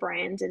create a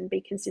brand and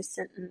be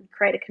consistent and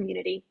create a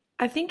community.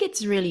 I think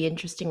it's really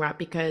interesting, right?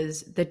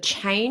 Because the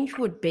change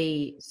would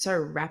be so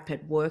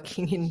rapid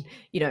working in,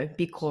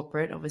 big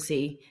corporate,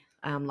 obviously,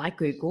 like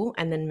Google,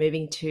 and then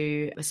moving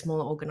to a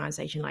smaller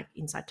organization like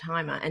Inside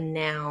Timer, and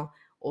now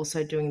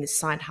also doing this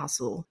side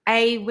hustle.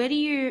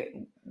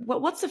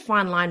 What's the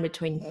fine line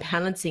between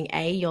balancing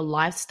your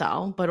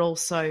lifestyle, but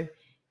also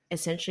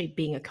essentially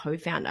being a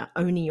co-founder,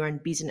 owning your own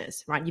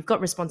business, right? You've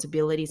got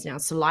responsibilities now,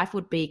 so life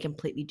would be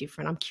completely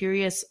different. I'm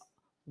curious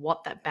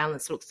what that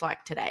balance looks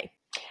like today.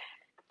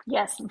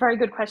 Yes, very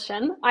good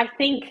question. I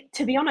think,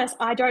 to be honest,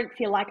 I don't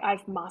feel like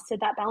I've mastered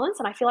that balance.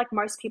 And I feel like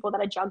most people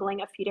that are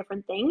juggling a few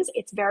different things,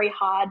 it's very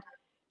hard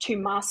to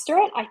master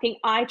it. I think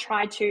I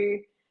try to,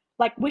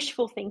 like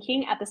wishful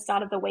thinking at the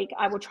start of the week,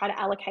 I will try to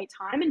allocate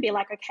time and be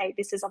like, okay,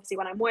 this is obviously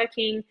when I'm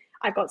working.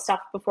 I've got stuff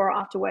before or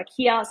after work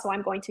here, so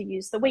I'm going to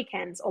use the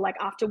weekends or like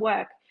after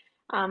work.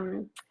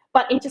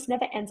 But it just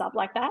never ends up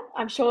like that.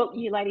 I'm sure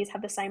you ladies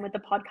have the same with the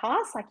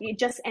podcast. Like it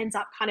just ends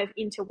up kind of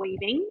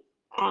interweaving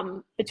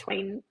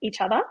between each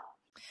other.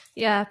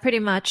 Yeah, pretty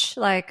much.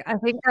 Like I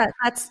think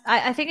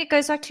I think it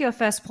goes back to your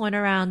first point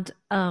around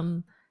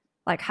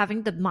like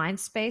having the mind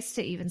space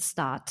to even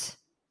start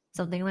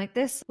something like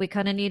this. We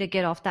kind of need to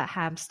get off that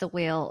hamster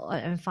wheel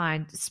and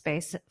find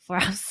space for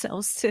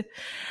ourselves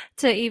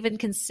to even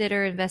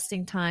consider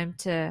investing time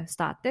to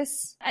start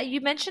this.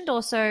 You mentioned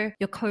also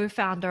your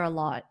co-founder a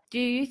lot. Do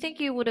you think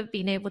you would have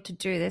been able to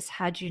do this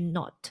had you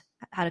not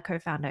had a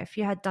co-founder? If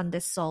you had done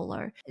this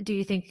solo, do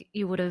you think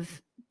you would have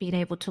been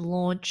able to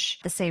launch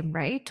the same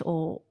rate,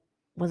 or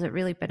was it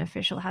really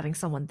beneficial having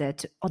someone there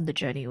on the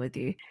journey with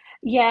you?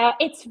 Yeah,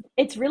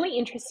 it's really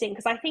interesting,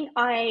 because I think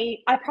I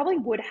probably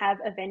would have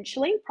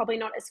eventually, probably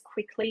not as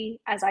quickly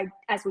as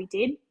we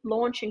did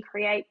launch and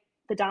create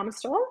the Dharma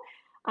store.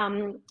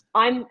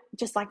 I'm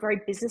just like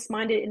very business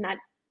minded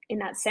in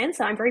that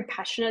sense. I'm very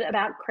passionate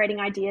about creating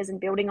ideas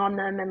and building on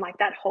them and like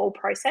that whole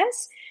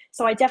process.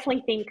 So I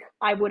definitely think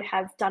I would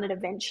have done it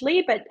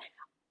eventually. But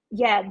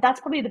yeah, that's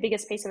probably the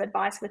biggest piece of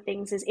advice with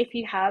things, is if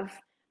you have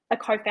a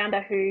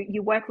co-founder who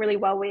you work really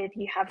well with,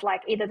 you have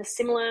like either the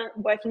similar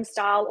working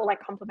style or like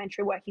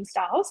complementary working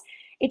styles,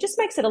 it just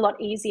makes it a lot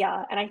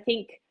easier. And I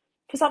think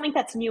for something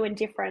that's new and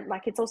different,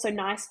 like it's also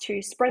nice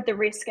to spread the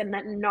risk and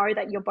know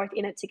that you're both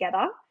in it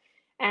together.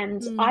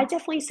 And I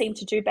definitely seem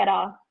to do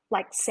better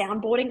like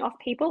soundboarding off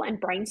people and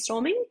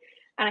brainstorming.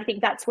 And I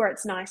think that's where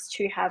it's nice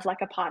to have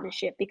like a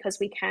partnership, because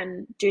we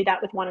can do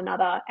that with one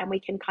another and we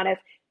can kind of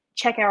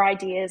check our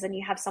ideas, and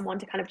you have someone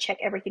to kind of check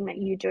everything that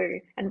you do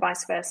and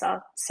vice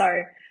versa.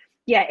 So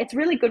yeah, it's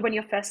really good when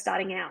you're first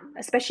starting out,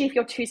 especially if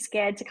you're too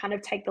scared to kind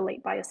of take the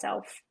leap by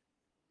yourself.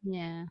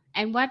 Yeah.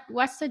 And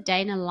what's the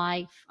day in the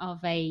life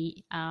of a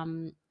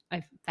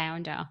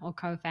founder or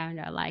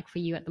co-founder like for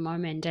you at the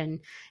moment, and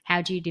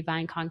how do you divide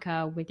and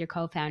conquer with your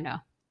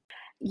co-founder?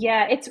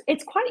 Yeah,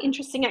 it's quite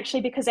interesting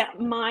actually, because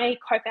my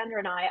co-founder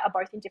and I are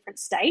both in different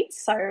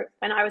states. So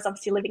when I was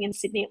obviously living in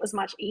Sydney, it was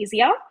much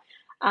easier.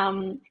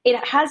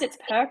 It has its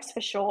perks for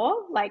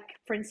sure. Like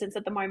for instance,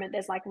 at the moment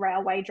there's like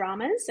railway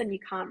dramas and you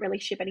can't really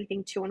ship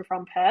anything to and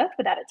from Perth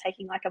without it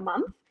taking like a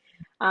month.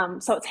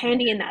 So it's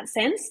handy in that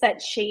sense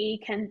that she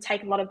can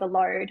take a lot of the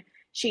load.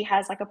 She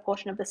has like a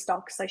portion of the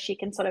stock, so she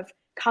can sort of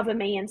cover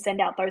me and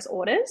send out those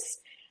orders.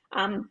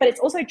 But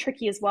it's also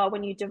tricky as well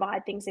when you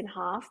divide things in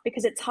half,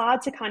 because it's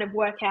hard to kind of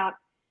work out.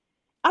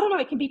 I don't know,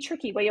 it can be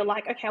tricky where you're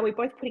like, okay, are we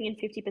both putting in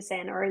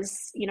 50%, or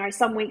is,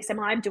 some weeks am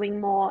I doing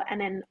more,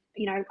 and then,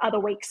 other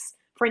weeks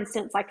for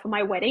instance, like for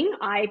my wedding,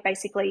 I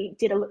basically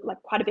did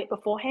like quite a bit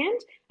beforehand,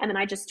 and then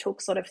I just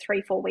took sort of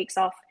 3-4 weeks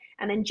off,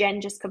 and then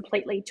Jen just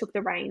completely took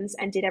the reins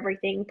and did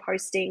everything,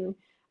 posting,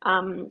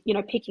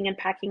 picking and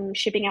packing,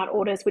 shipping out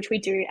orders, which we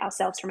do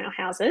ourselves from our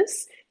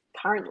houses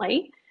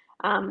currently.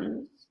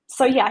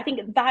 So yeah, I think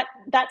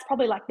that's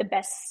probably like the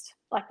best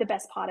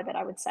part of it,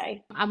 I would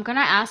say. I'm gonna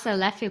ask a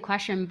left field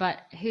question, but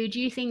who do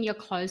you think you're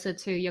closer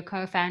to, your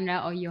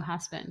co-founder or your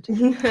husband?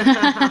 You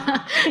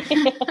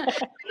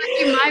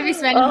might be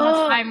spending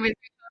more time with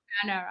your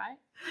co-founder, right?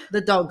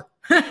 The dog.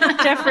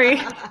 Jeffrey.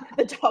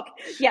 The dog.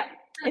 Yeah,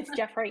 it's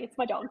Jeffrey. It's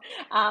my dog.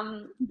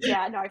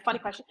 Yeah, no, funny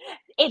question.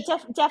 It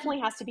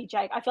definitely has to be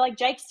Jake. I feel like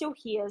Jake still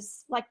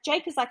hears, like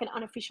Jake is like an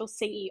unofficial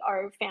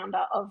CEO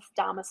founder of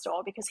Dharma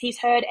Store, because he's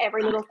heard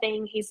every little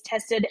thing. He's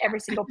tested every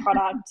single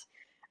product.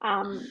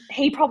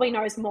 He probably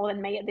knows more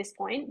than me at this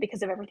point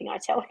because of everything I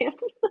tell him.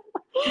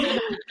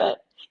 But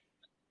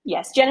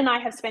yes, Jen and I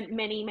have spent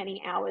many,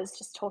 many hours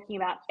just talking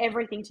about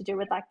everything to do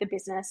with like the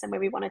business and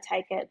where we want to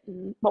take it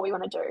and what we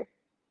want to do.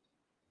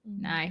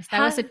 Nice.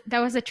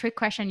 That was a trick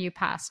question you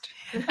passed.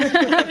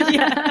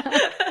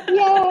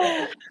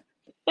 Yeah.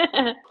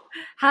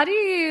 How do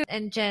you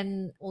and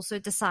Jen also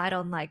decide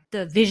on like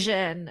the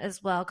vision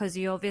as well? Because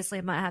you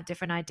obviously might have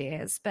different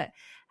ideas, but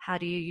how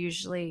do you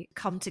usually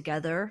come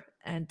together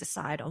and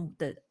decide on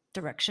the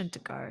direction to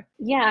go?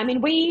 Yeah, I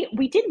mean, we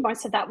did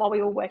most of that while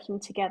we were working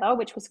together,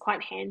 which was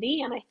quite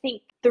handy. And I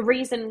think the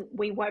reason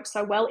we work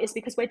so well is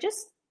because we're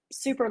just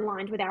super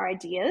aligned with our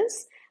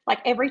ideas. Like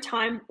every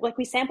time, like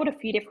we sampled a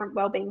few different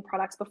wellbeing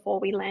products before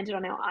we landed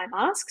on our eye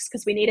masks,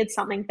 because we needed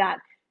something that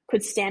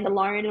could stand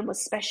alone and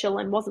was special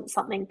and wasn't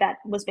something that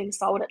was being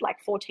sold at like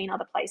 14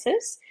 other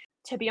places.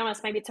 To be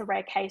honest, maybe it's a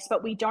rare case,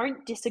 but we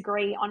don't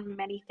disagree on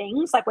many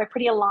things. Like we're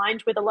pretty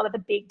aligned with a lot of the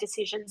big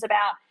decisions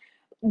about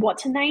what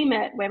to name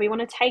it, where we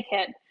want to take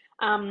it.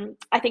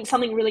 I think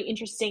something really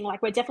interesting,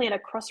 like we're definitely at a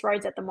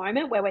crossroads at the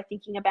moment where we're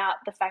thinking about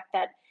the fact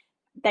that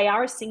they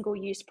are a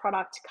single-use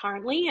product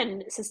currently,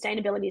 and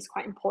sustainability is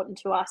quite important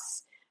to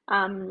us.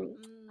 And,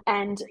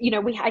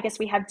 I guess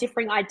we have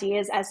differing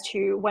ideas as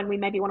to when we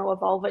maybe want to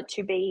evolve it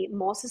to be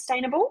more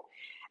sustainable.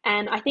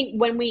 And I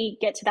think when we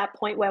get to that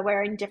point where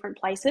we're in different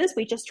places,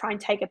 we just try and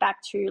take it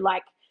back to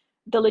like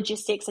the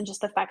logistics and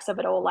just the facts of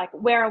it all. Like,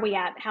 where are we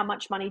at? How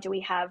much money do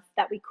we have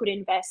that we could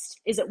invest?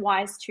 Is it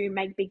wise to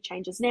make big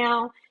changes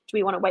now? Do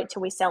we want to wait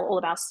till we sell all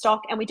of our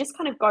stock? And we just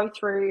kind of go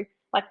through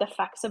like the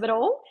facts of it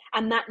all.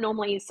 And that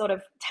normally sort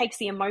of takes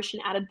the emotion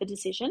out of the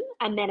decision.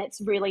 And then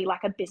it's really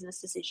like a business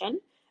decision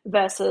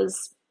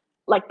versus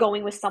like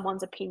going with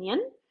someone's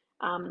opinion.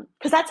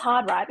 Because that's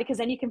hard, right? Because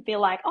then you can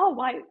feel like, oh,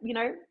 why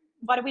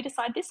do we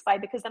decide this way?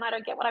 Because then I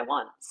don't get what I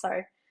want.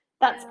 So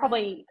that's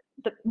probably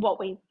what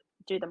we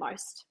do the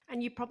most.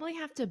 And you probably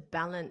have to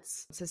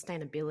balance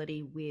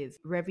sustainability with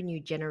revenue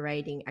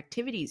generating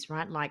activities,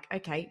 right? Like,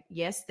 okay,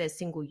 yes, they're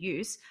single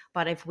use,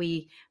 but if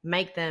we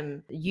make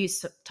them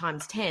use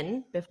times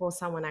 10 before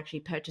someone actually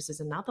purchases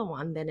another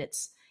one, then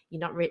you're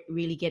not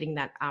really getting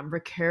that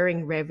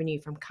recurring revenue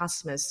from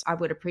customers. I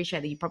would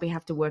appreciate that you probably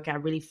have to work out a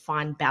really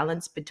fine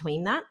balance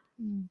between that.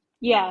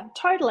 Yeah,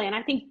 totally. And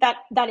I think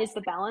that is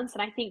the balance.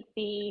 And I think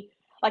the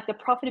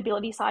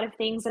profitability side of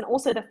things, and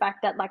also the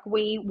fact that like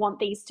we want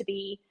these to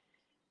be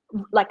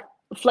like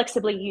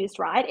flexibly used,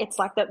 right? It's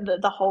like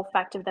the whole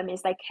fact of them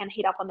is they can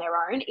heat up on their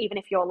own, even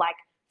if you're like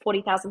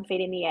 40,000 feet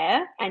in the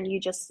air and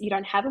you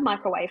don't have a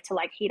microwave to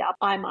like heat up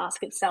eye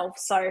mask itself.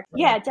 So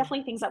yeah,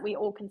 definitely things that we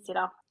all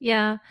consider.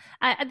 Yeah.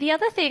 The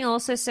other thing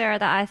also, Sarah,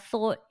 that I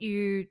thought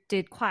you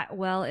did quite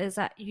well is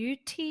that you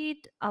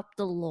teed up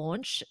the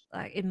launch,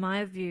 like in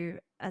my view,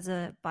 as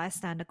a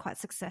bystander, quite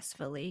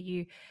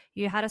successfully.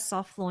 You had a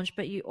soft launch,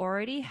 but you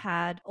already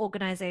had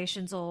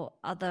organizations or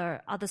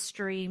other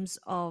streams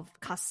of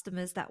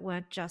customers that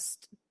weren't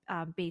just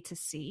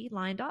B2C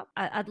lined up.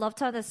 I'd love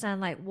to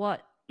understand like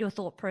what your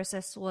thought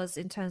process was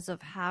in terms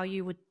of how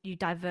you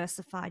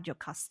diversified your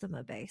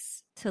customer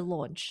base to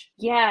launch.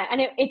 Yeah,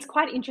 and it's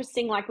quite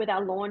interesting. Like with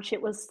our launch,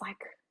 it was like,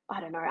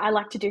 I don't know, I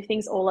like to do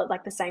things all at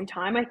like the same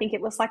time. I think it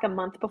was like a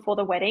month before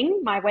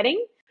my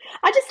wedding.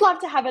 I just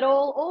love to have it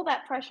all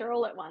that pressure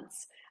all at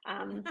once.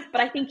 But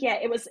I think, yeah,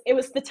 it was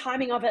the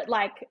timing of it.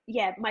 Like,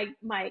 yeah,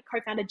 my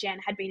co-founder Jen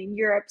had been in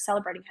Europe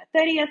celebrating her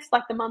 30th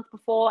like the month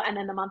before, and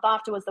then the month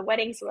after was the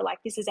wedding. So we're like,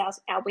 this is our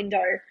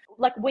window.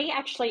 Like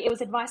it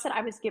was advice that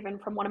I was given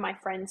from one of my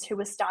friends who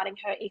was starting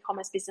her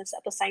e-commerce business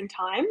at the same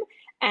time.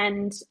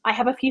 And I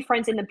have a few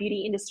friends in the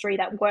beauty industry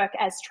that work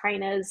as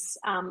trainers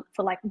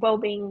for like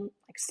wellbeing,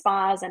 like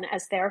spas, and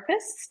as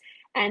therapists.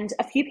 And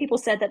a few people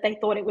said that they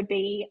thought it would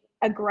be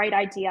a great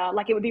idea,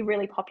 like it would be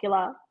really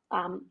popular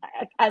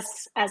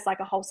as like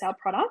a wholesale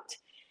product.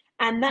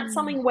 And that's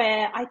something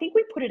where I think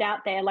we put it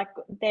out there, like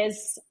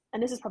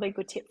and this is probably a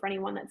good tip for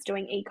anyone that's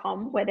doing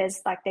e-com, where there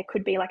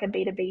could be like a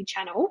B2B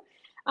channel.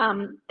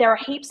 There are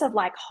heaps of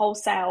like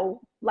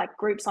wholesale like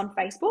groups on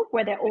Facebook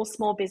where they're all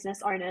small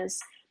business owners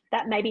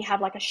that maybe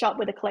have like a shop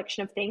with a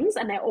collection of things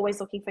and they're always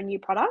looking for new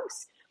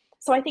products.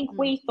 So I think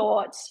we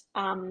thought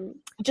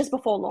just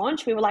before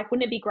launch, we were like,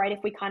 wouldn't it be great if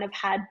we kind of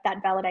had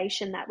that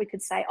validation that we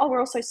could say, oh, we're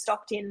also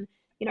stocked in,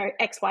 you know,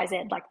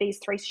 XYZ, like these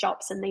 3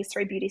 shops and these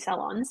 3 beauty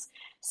salons.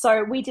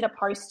 So we did a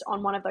post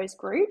on one of those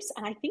groups,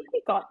 and I think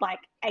we got like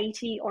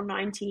 80 or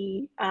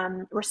 90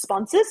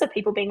 responses of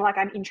people being like,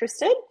 I'm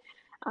interested.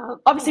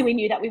 Obviously, we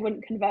knew that we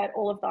wouldn't convert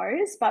all of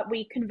those, but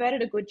we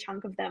converted a good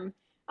chunk of them.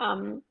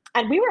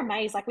 And we were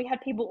amazed. Like, we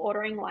had people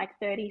ordering like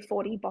 30,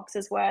 40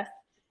 boxes worth.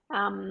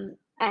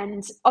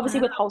 And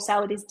obviously with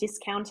wholesale, it is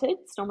discounted.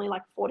 It's normally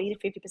like 40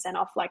 to 50%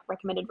 off like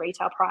recommended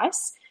retail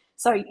price.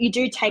 So you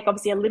do take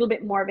obviously a little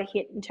bit more of a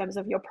hit in terms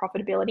of your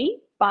profitability,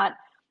 but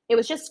it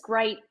was just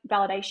great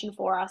validation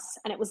for us.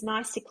 And it was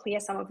nice to clear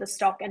some of the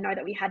stock and know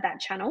that we had that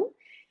channel.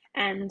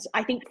 And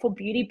I think for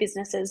beauty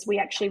businesses, we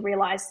actually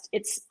realized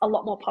it's a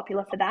lot more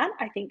popular for that.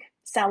 I think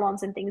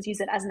salons and things use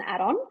it as an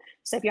add-on.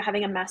 So if you're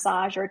having a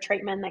massage or a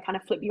treatment, they kind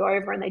of flip you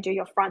over and they do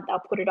your front, they'll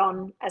put it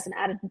on as an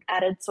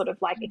added sort of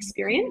like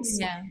experience.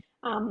 Yeah.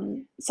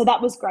 So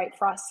that was great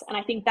for us. And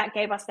I think that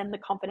gave us then the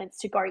confidence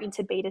to go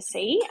into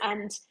B2C,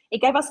 and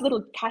it gave us a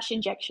little cash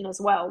injection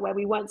as well, where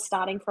we weren't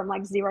starting from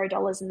like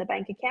 $0 in the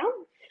bank account.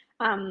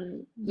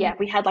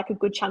 We had like a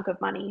good chunk of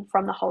money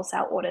from the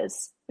wholesale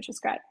orders, which was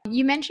great.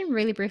 You mentioned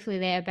really briefly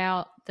there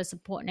about the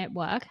support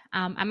network.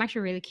 I'm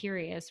actually really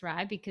curious,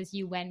 right? Because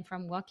you went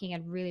from working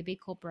at a really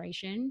big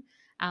corporation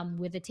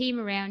with a team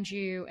around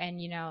you, and,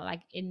 you know,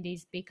 like in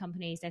these big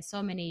companies, there's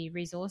so many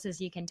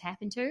resources you can tap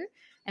into.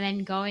 And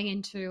then going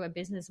into a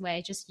business where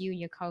it's just you,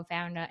 your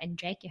co-founder, and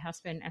Jake, your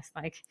husband, as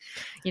like,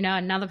 you know,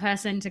 another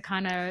person to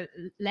kind of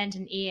lend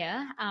an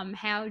ear.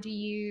 How do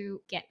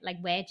you get, like,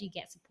 where do you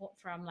get support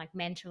from, like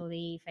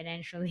mentally,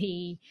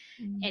 financially,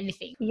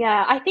 anything?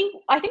 Yeah, I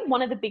think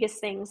one of the biggest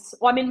things,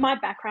 well, I mean, my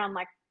background,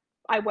 like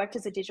I worked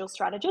as a digital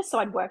strategist, so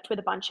I'd worked with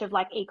a bunch of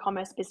like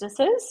e-commerce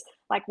businesses,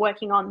 like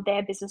working on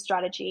their business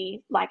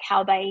strategy, like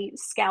how they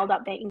scaled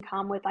up their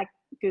income with like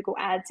Google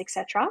ads,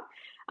 etc.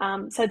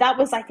 So that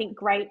was, I think,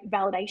 great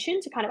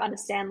validation to kind of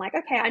understand, like,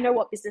 okay, I know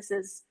what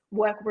businesses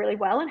work really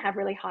well and have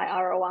really high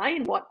ROI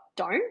and what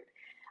don't.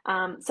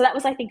 So that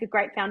was, I think, a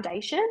great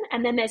foundation.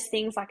 And then there's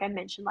things like I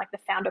mentioned, like the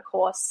founder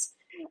course.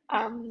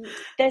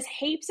 There's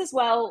heaps as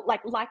well,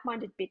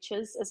 like-minded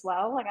bitches as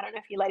well. Like, I don't know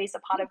if you ladies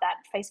are part of that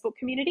Facebook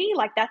community.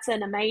 Like, that's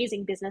an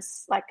amazing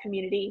business like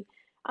community.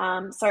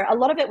 So a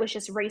lot of it was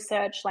just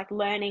research, like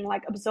learning,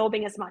 like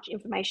absorbing as much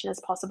information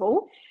as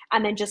possible,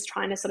 and then just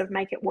trying to sort of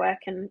make it work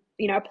and,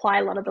 you know, apply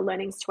a lot of the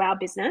learnings to our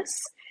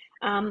business.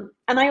 And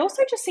I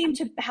also just seem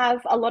to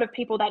have a lot of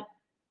people that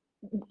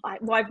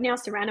I've now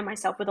surrounded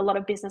myself with a lot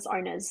of business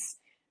owners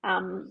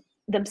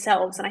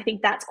themselves. And I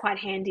think that's quite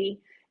handy.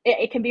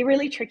 It can be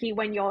really tricky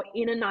when you're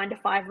in a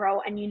 9-to-5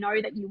 role and you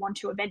know that you want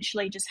to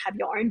eventually just have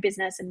your own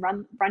business and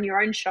run your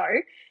own show,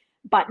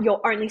 but you're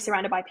only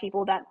surrounded by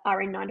people that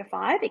are in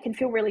 9-to-5. It can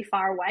feel really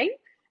far away,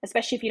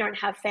 especially if you don't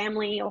have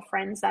family or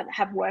friends that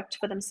have worked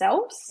for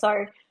themselves.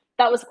 So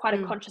that was quite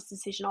a conscious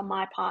decision on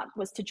my part,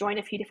 was to join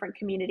a few different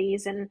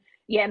communities and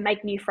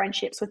make new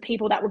friendships with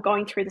people that were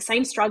going through the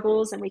same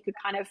struggles, and we could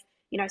kind of,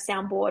 you know,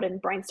 soundboard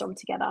and brainstorm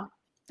together.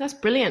 That's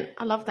brilliant.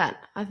 I love that.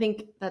 I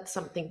think that's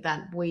something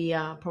that we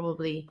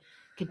probably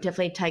could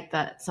definitely take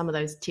some of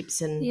those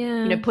tips and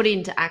you know, put it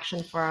into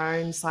action for our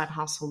own side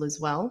hustle as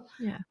well.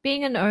 Yeah,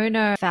 being an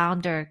owner,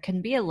 founder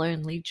can be a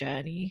lonely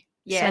journey.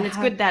 Yeah, so and it's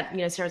good that,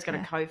 you know, Sarah's got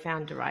a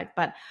co-founder, right?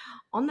 But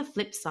on the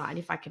flip side,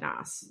 if I can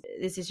ask,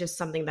 this is just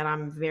something that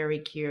I'm very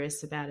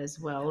curious about as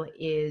well,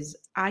 is,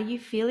 are you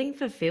feeling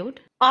fulfilled?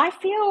 I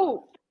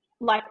feel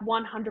like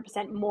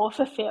 100% more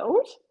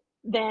fulfilled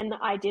than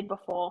I did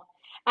before.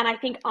 And I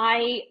think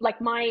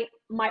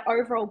my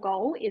overall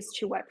goal is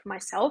to work for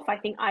myself. I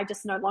think I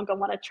just no longer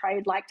want to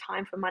trade like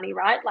time for money,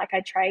 right? Like,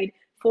 I trade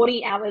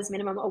 40 hours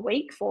minimum a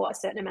week for a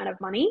certain amount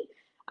of money.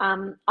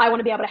 I want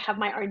to be able to have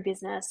my own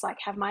business, like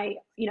have my,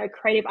 you know,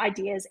 creative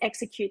ideas,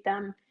 execute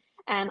them.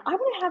 And I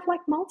want to have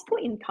like multiple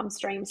income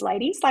streams,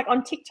 ladies. Like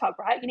on TikTok,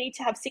 right? You need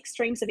to have 6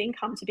 streams of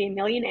income to be a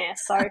millionaire.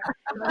 So you're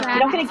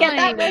not going to get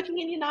that working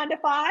in your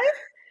 9-to-5.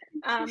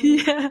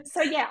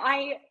 So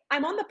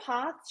I'm on the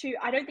path to,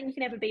 I don't think you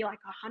can ever be like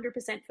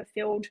 100%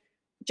 fulfilled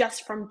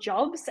just from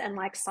jobs and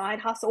like side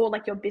hustle or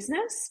like your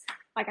business.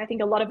 Like, I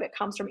think a lot of it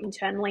comes from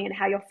internally and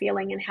how you're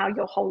feeling and how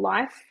your whole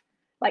life,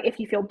 like if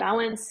you feel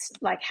balanced,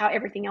 like how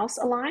everything else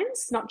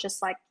aligns, not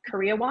just like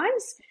career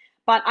wise.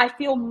 But I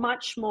feel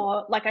much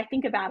more, like, I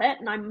think about it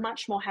and I'm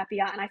much more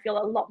happier, and I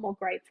feel a lot more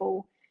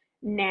grateful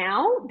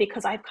now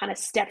because I've kind of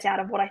stepped out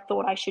of what I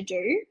thought I should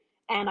do,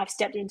 and I've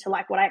stepped into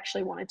like what I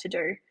actually wanted to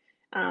do.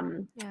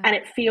 And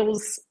it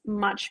feels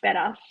much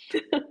better.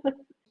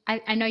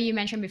 I know you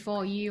mentioned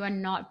before you are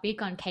not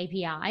big on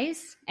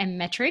KPIs and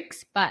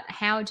metrics, but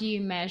how do you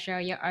measure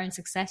your own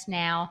success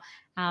now?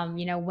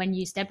 You know, when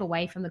you step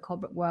away from the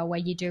corporate world where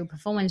you do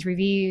performance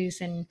reviews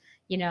and,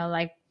 you know,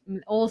 like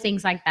all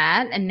things like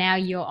that, and now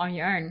you're on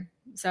your own.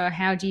 So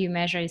how do you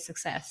measure your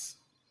success?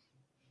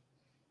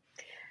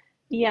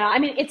 Yeah, I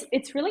mean,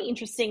 it's really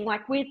interesting.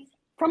 Like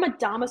from a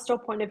Dharma store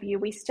point of view,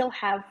 we still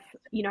have,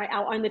 you know,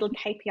 our own little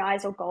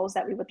KPIs or goals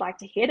that we would like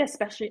to hit,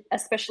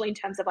 especially in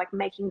terms of like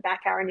making back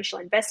our initial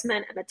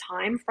investment and the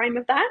time frame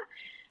of that.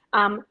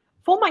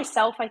 For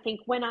myself, I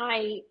think when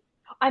I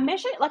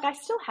measure, like I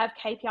still have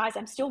KPIs.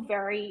 I'm still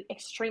very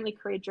extremely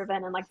career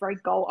driven and like very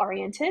goal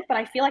oriented, but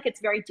I feel like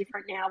it's very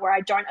different now where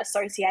I don't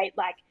associate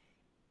like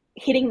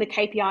hitting the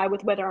KPI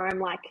with whether I'm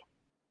like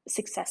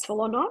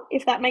successful or not,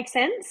 if that makes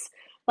sense.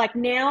 Like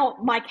now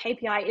my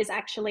KPI is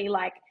actually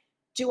like,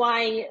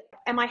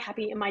 am I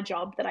happy in my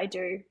job that I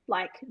do?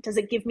 Like, does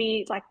it give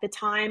me like the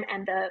time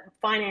and the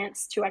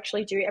finance to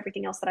actually do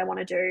everything else that I want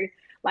to do?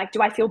 Like,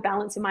 do I feel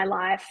balance in my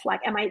life?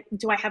 Like,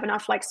 do I have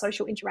enough like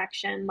social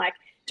interaction? Like,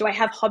 do I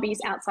have hobbies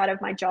outside of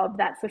my job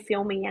that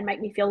fulfill me and make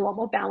me feel a lot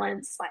more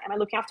balanced? Like, am I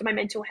looking after my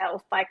mental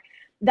health? Like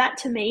that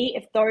to me,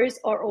 if those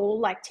are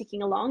all like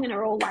ticking along and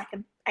are all like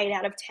an 8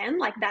 out of 10,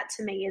 like that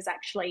to me is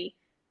actually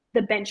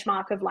the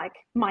benchmark of like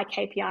my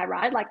KPI,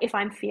 right? Like if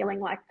I'm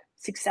feeling like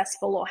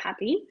successful or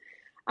happy,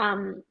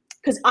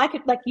 because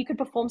you could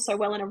perform so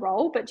well in a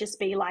role, but just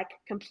be like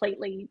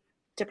completely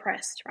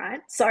depressed, right?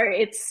 So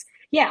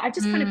I've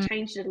just kind of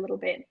changed it a little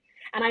bit.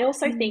 And I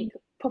also think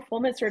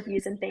performance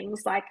reviews and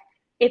things like,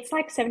 it's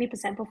like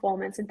 70%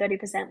 performance and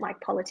 30% like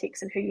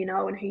politics and who you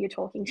know and who you're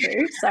talking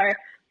to. So,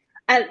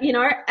 you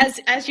know,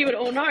 as you would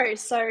all know.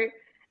 So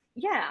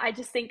yeah, I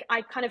just think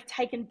I kind of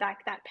taken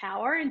back that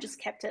power and just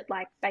kept it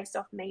like based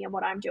off me and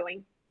what I'm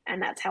doing. And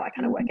that's how I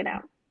kind of work it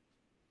out.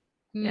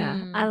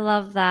 Yeah, I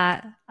love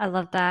that. I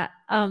love that.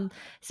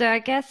 So I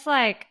guess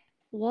like,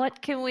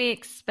 what can we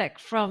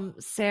expect from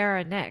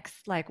Sarah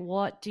next? Like,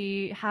 what do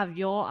you have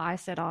your eye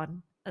set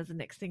on as the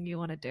next thing you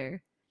want to do?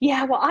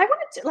 Yeah, well,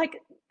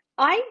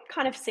 I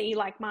kind of see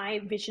like my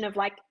vision of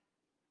like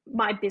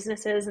my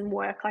businesses and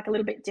work like a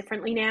little bit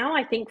differently now.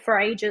 I think for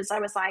ages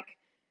I was like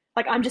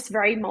I'm just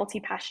very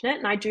multi-passionate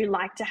and I do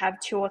like to have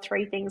 2 or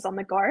 3 things on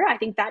the go. I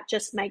think that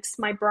just makes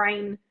my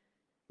brain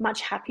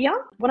much happier.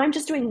 When I'm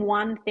just doing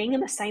one thing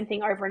and the same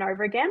thing over and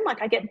over again,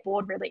 like I get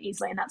bored really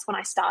easily, and that's when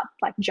I start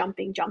like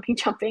jumping.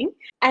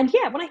 And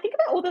yeah, when I think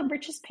about all the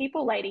richest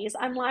people, ladies,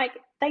 I'm like,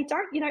 they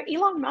don't, you know,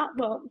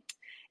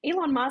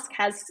 Elon Musk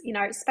has, you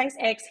know,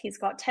 SpaceX, he's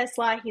got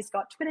Tesla, he's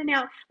got Twitter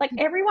now. Like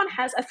everyone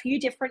has a few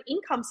different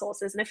income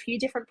sources and a few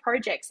different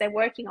projects they're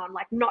working on,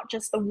 like not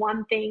just the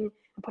one thing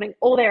and putting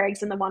all their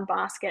eggs in the one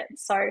basket.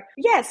 So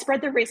yeah,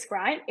 spread the risk,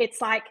 right?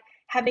 It's like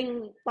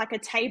having like a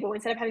table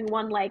instead of having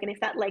one leg, and if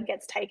that leg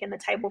gets taken, the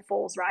table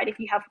falls, right? If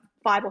you have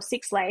 5 or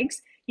 6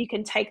 legs, you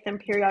can take them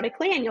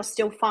periodically and you're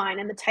still fine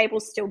and the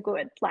table's still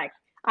good. Like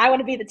I want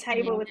to be the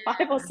table with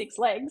 5 or 6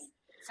 legs.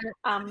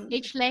 So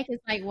each leg is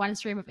like one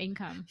stream of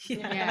income.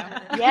 Yeah.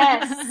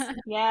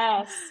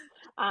 Yes.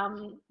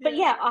 But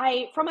yeah,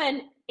 from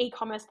an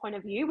e-commerce point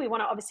of view, we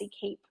want to obviously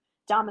keep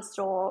Dharma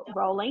store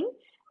rolling.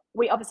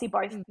 We obviously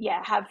both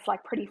have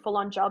like pretty full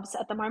on jobs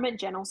at the moment.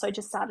 Jen also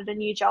just started a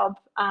new job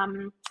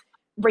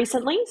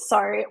recently,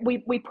 so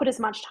we put as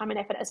much time and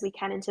effort as we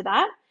can into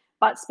that.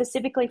 But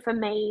specifically for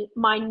me,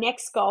 my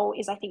next goal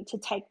is I think to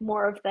take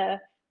more of the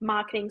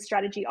marketing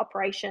strategy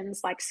operations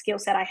like skill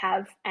set I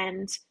have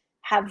and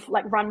have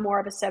like run more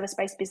of a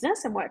service-based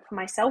business and work for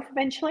myself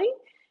eventually.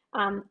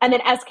 And then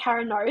as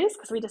Karen knows,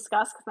 because we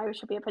discussed, because maybe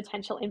she'll be a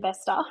potential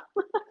investor,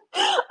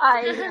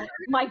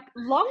 my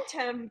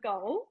long-term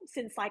goal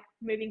since like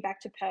moving back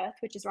to Perth,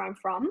 which is where I'm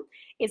from,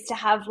 is to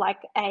have like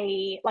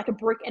a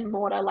brick and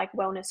mortar like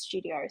wellness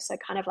studio. So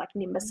kind of like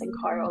Nimbus and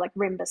Co or like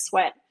Rimba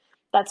Sweat.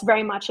 That's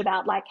very much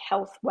about like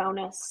health,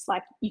 wellness.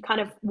 Like you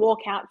kind of walk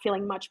out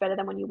feeling much better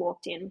than when you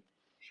walked in.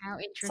 How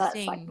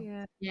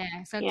interesting.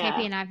 So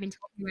KP and I have been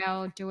talking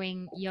about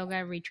doing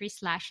yoga retreat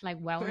 /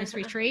 like wellness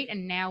retreat,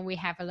 and now we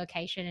have a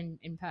location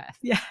in Perth.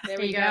 Yeah,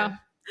 there you go.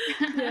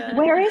 Yeah.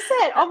 Where is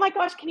it? Oh my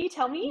gosh, can you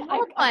tell me?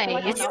 Your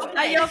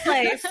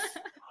place.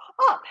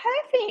 Oh,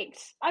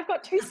 perfect. I've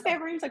got 2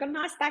 spare rooms. I've got a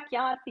nice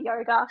backyard for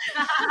yoga.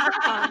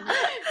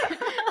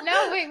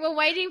 No, we're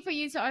waiting for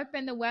you to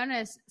open the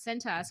wellness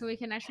center so we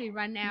can actually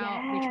run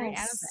our retreat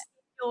out of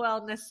it. Your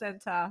wellness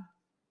center.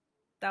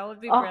 That would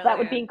be brilliant. That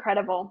would be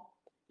incredible.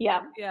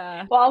 Yeah.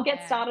 Well, I'll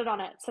get started on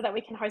it so that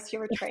we can host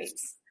your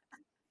retreats.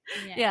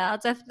 I'll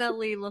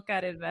definitely look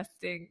at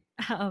investing.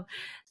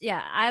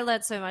 I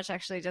learned so much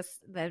actually just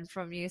then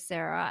from you,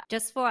 Sarah.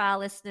 Just for our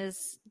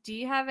listeners, do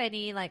you have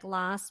any like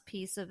last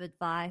piece of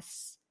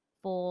advice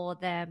for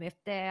them if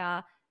they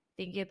are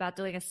thinking about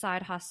doing a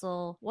side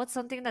hustle? What's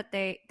something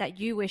that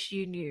you wish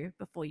you knew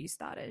before you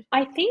started?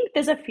 I think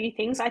there's a few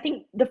things. I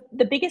think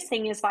the biggest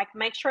thing is like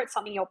make sure it's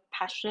something you're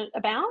passionate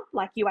about,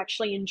 like you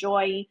actually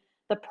enjoy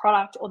the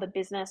product or the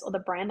business or the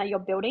brand that you're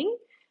building.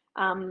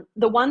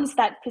 The ones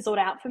that fizzled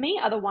out for me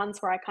are the ones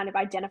where I kind of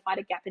identified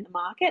a gap in the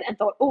market and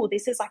thought, oh,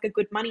 this is like a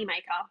good money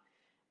maker,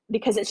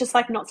 because it's just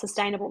like not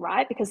sustainable,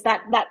 right? Because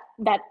that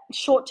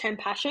short-term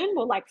passion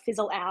will like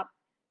fizzle out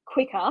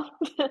quicker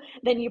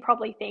than you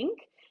probably think.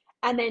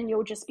 And then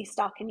you'll just be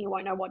stuck and you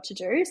won't know what to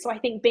do. So I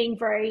think being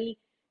very,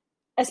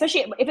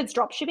 especially if it's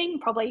drop shipping,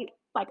 probably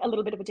like a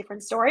little bit of a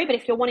different story. But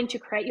if you're wanting to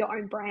create your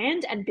own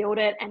brand and build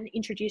it and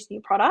introduce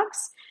new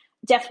products,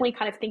 definitely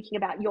kind of thinking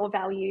about your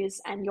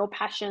values and your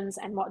passions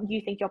and what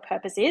you think your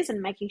purpose is,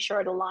 and making sure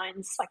it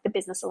aligns, like the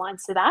business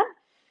aligns to that.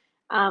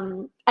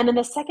 And then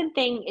the second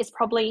thing is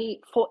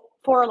probably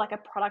for like a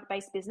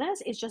product-based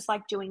business is just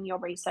like doing your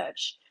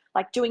research,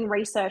 like doing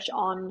research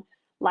on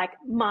like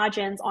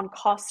margins, on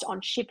cost,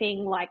 on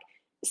shipping, like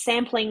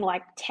sampling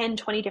like 10,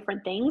 20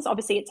 different things.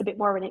 Obviously it's a bit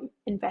more of an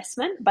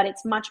investment, but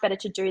it's much better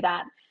to do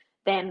that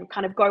than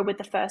kind of go with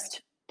the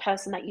first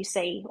person that you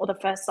see, or the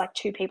first like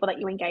 2 people that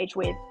you engage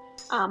with.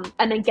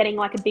 And then getting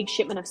like a big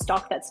shipment of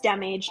stock that's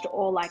damaged,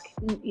 or like,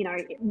 you know,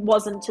 it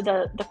wasn't to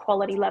the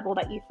quality level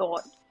that you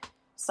thought.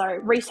 So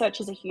research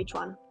is a huge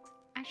one.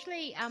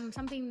 Actually,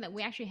 something that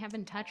we actually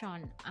haven't touched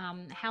on,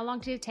 how long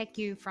did it take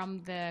you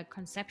from the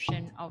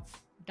conception of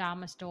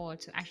Dharma Store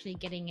to actually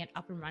getting it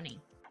up and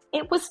running?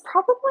 It was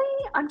probably,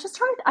 I'm just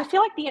trying to, I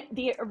feel like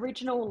the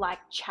original like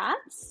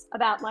chats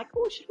about like,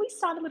 oh, should we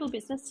start a little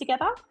business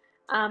together?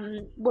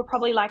 Were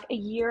probably like a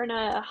year and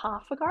a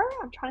half ago.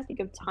 I'm trying to think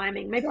of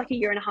timing, maybe like a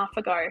year and a half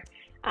ago.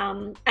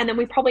 And then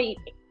we probably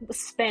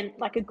spent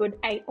like a good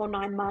 8 or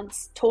 9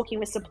 months talking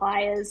with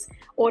suppliers,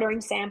 ordering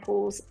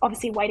samples,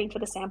 obviously waiting for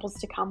the samples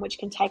to come, which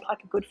can take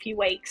like a good few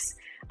weeks,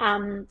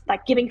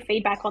 like giving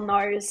feedback on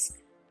those.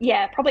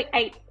 Yeah, probably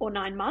 8 or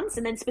 9 months.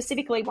 And then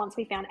specifically once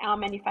we found our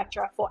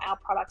manufacturer for our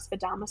products for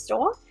Dharma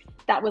Store,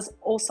 that was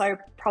also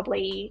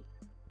probably,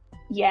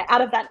 yeah,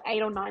 out of that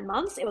 8 or 9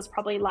 months, it was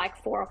probably like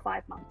 4 or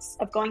 5 months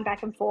of going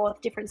back and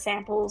forth, different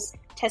samples,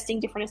 testing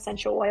different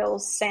essential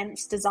oils,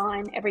 scents,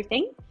 design,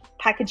 everything,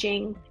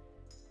 packaging.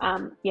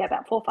 Yeah,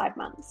 about 4 or 5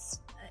 months.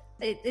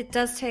 It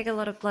does take a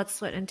lot of blood,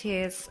 sweat, and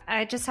tears.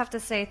 I just have to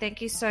say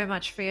thank you so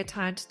much for your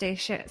time today,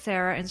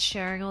 Sarah, and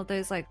sharing all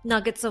those like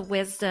nuggets of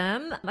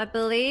wisdom. I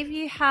believe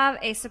you have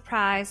a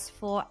surprise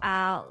for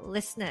our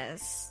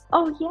listeners.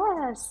 Oh,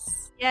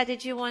 yes. Yeah,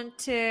 did you want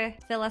to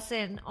fill us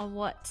in on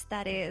what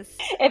that is?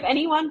 If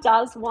anyone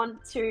does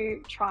want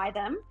to try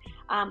them,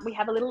 we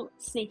have a little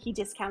sneaky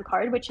discount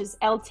code, which is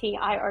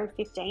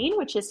LTIO15,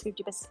 which is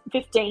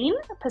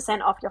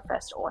 15% off your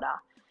first order.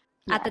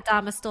 At the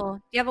Dharma Store.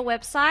 Do you have a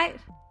website?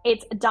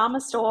 It's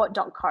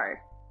dharmastore.co.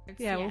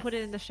 Yeah, we'll put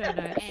it in the show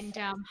notes. And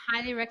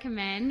highly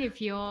recommend,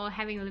 if you're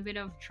having a little bit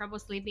of trouble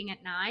sleeping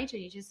at night, or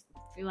you just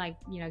feel like,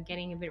 you know,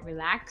 getting a bit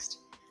relaxed,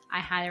 I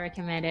highly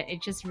recommend it.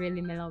 It just really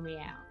mellowed me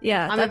out.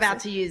 Yeah, I'm about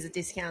to use a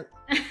discount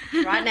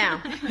right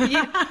now.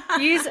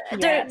 Use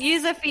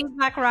the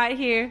feedback right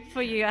here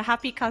for you, a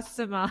happy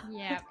customer.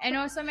 Yeah, and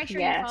also make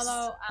sure you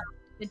follow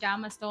the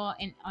Dharma Store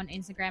on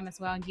Instagram as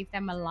well, and give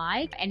them a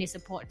like. Any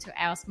support to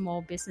our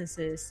small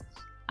businesses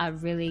are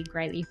really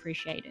greatly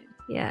appreciated.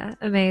 Yeah,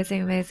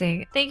 amazing.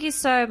 Thank you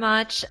so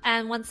much.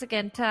 And once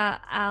again, to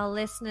our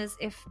listeners,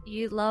 if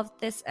you loved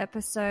this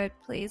episode,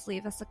 please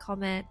leave us a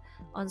comment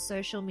on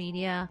social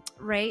media.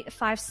 Rate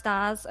 5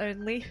 stars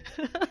only.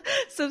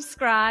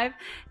 Subscribe,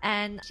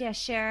 and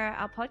share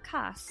our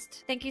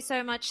podcast. Thank you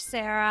so much,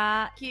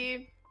 Sarah. Thank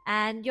you.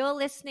 And you're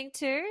listening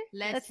to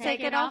Let's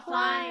Take It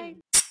Offline.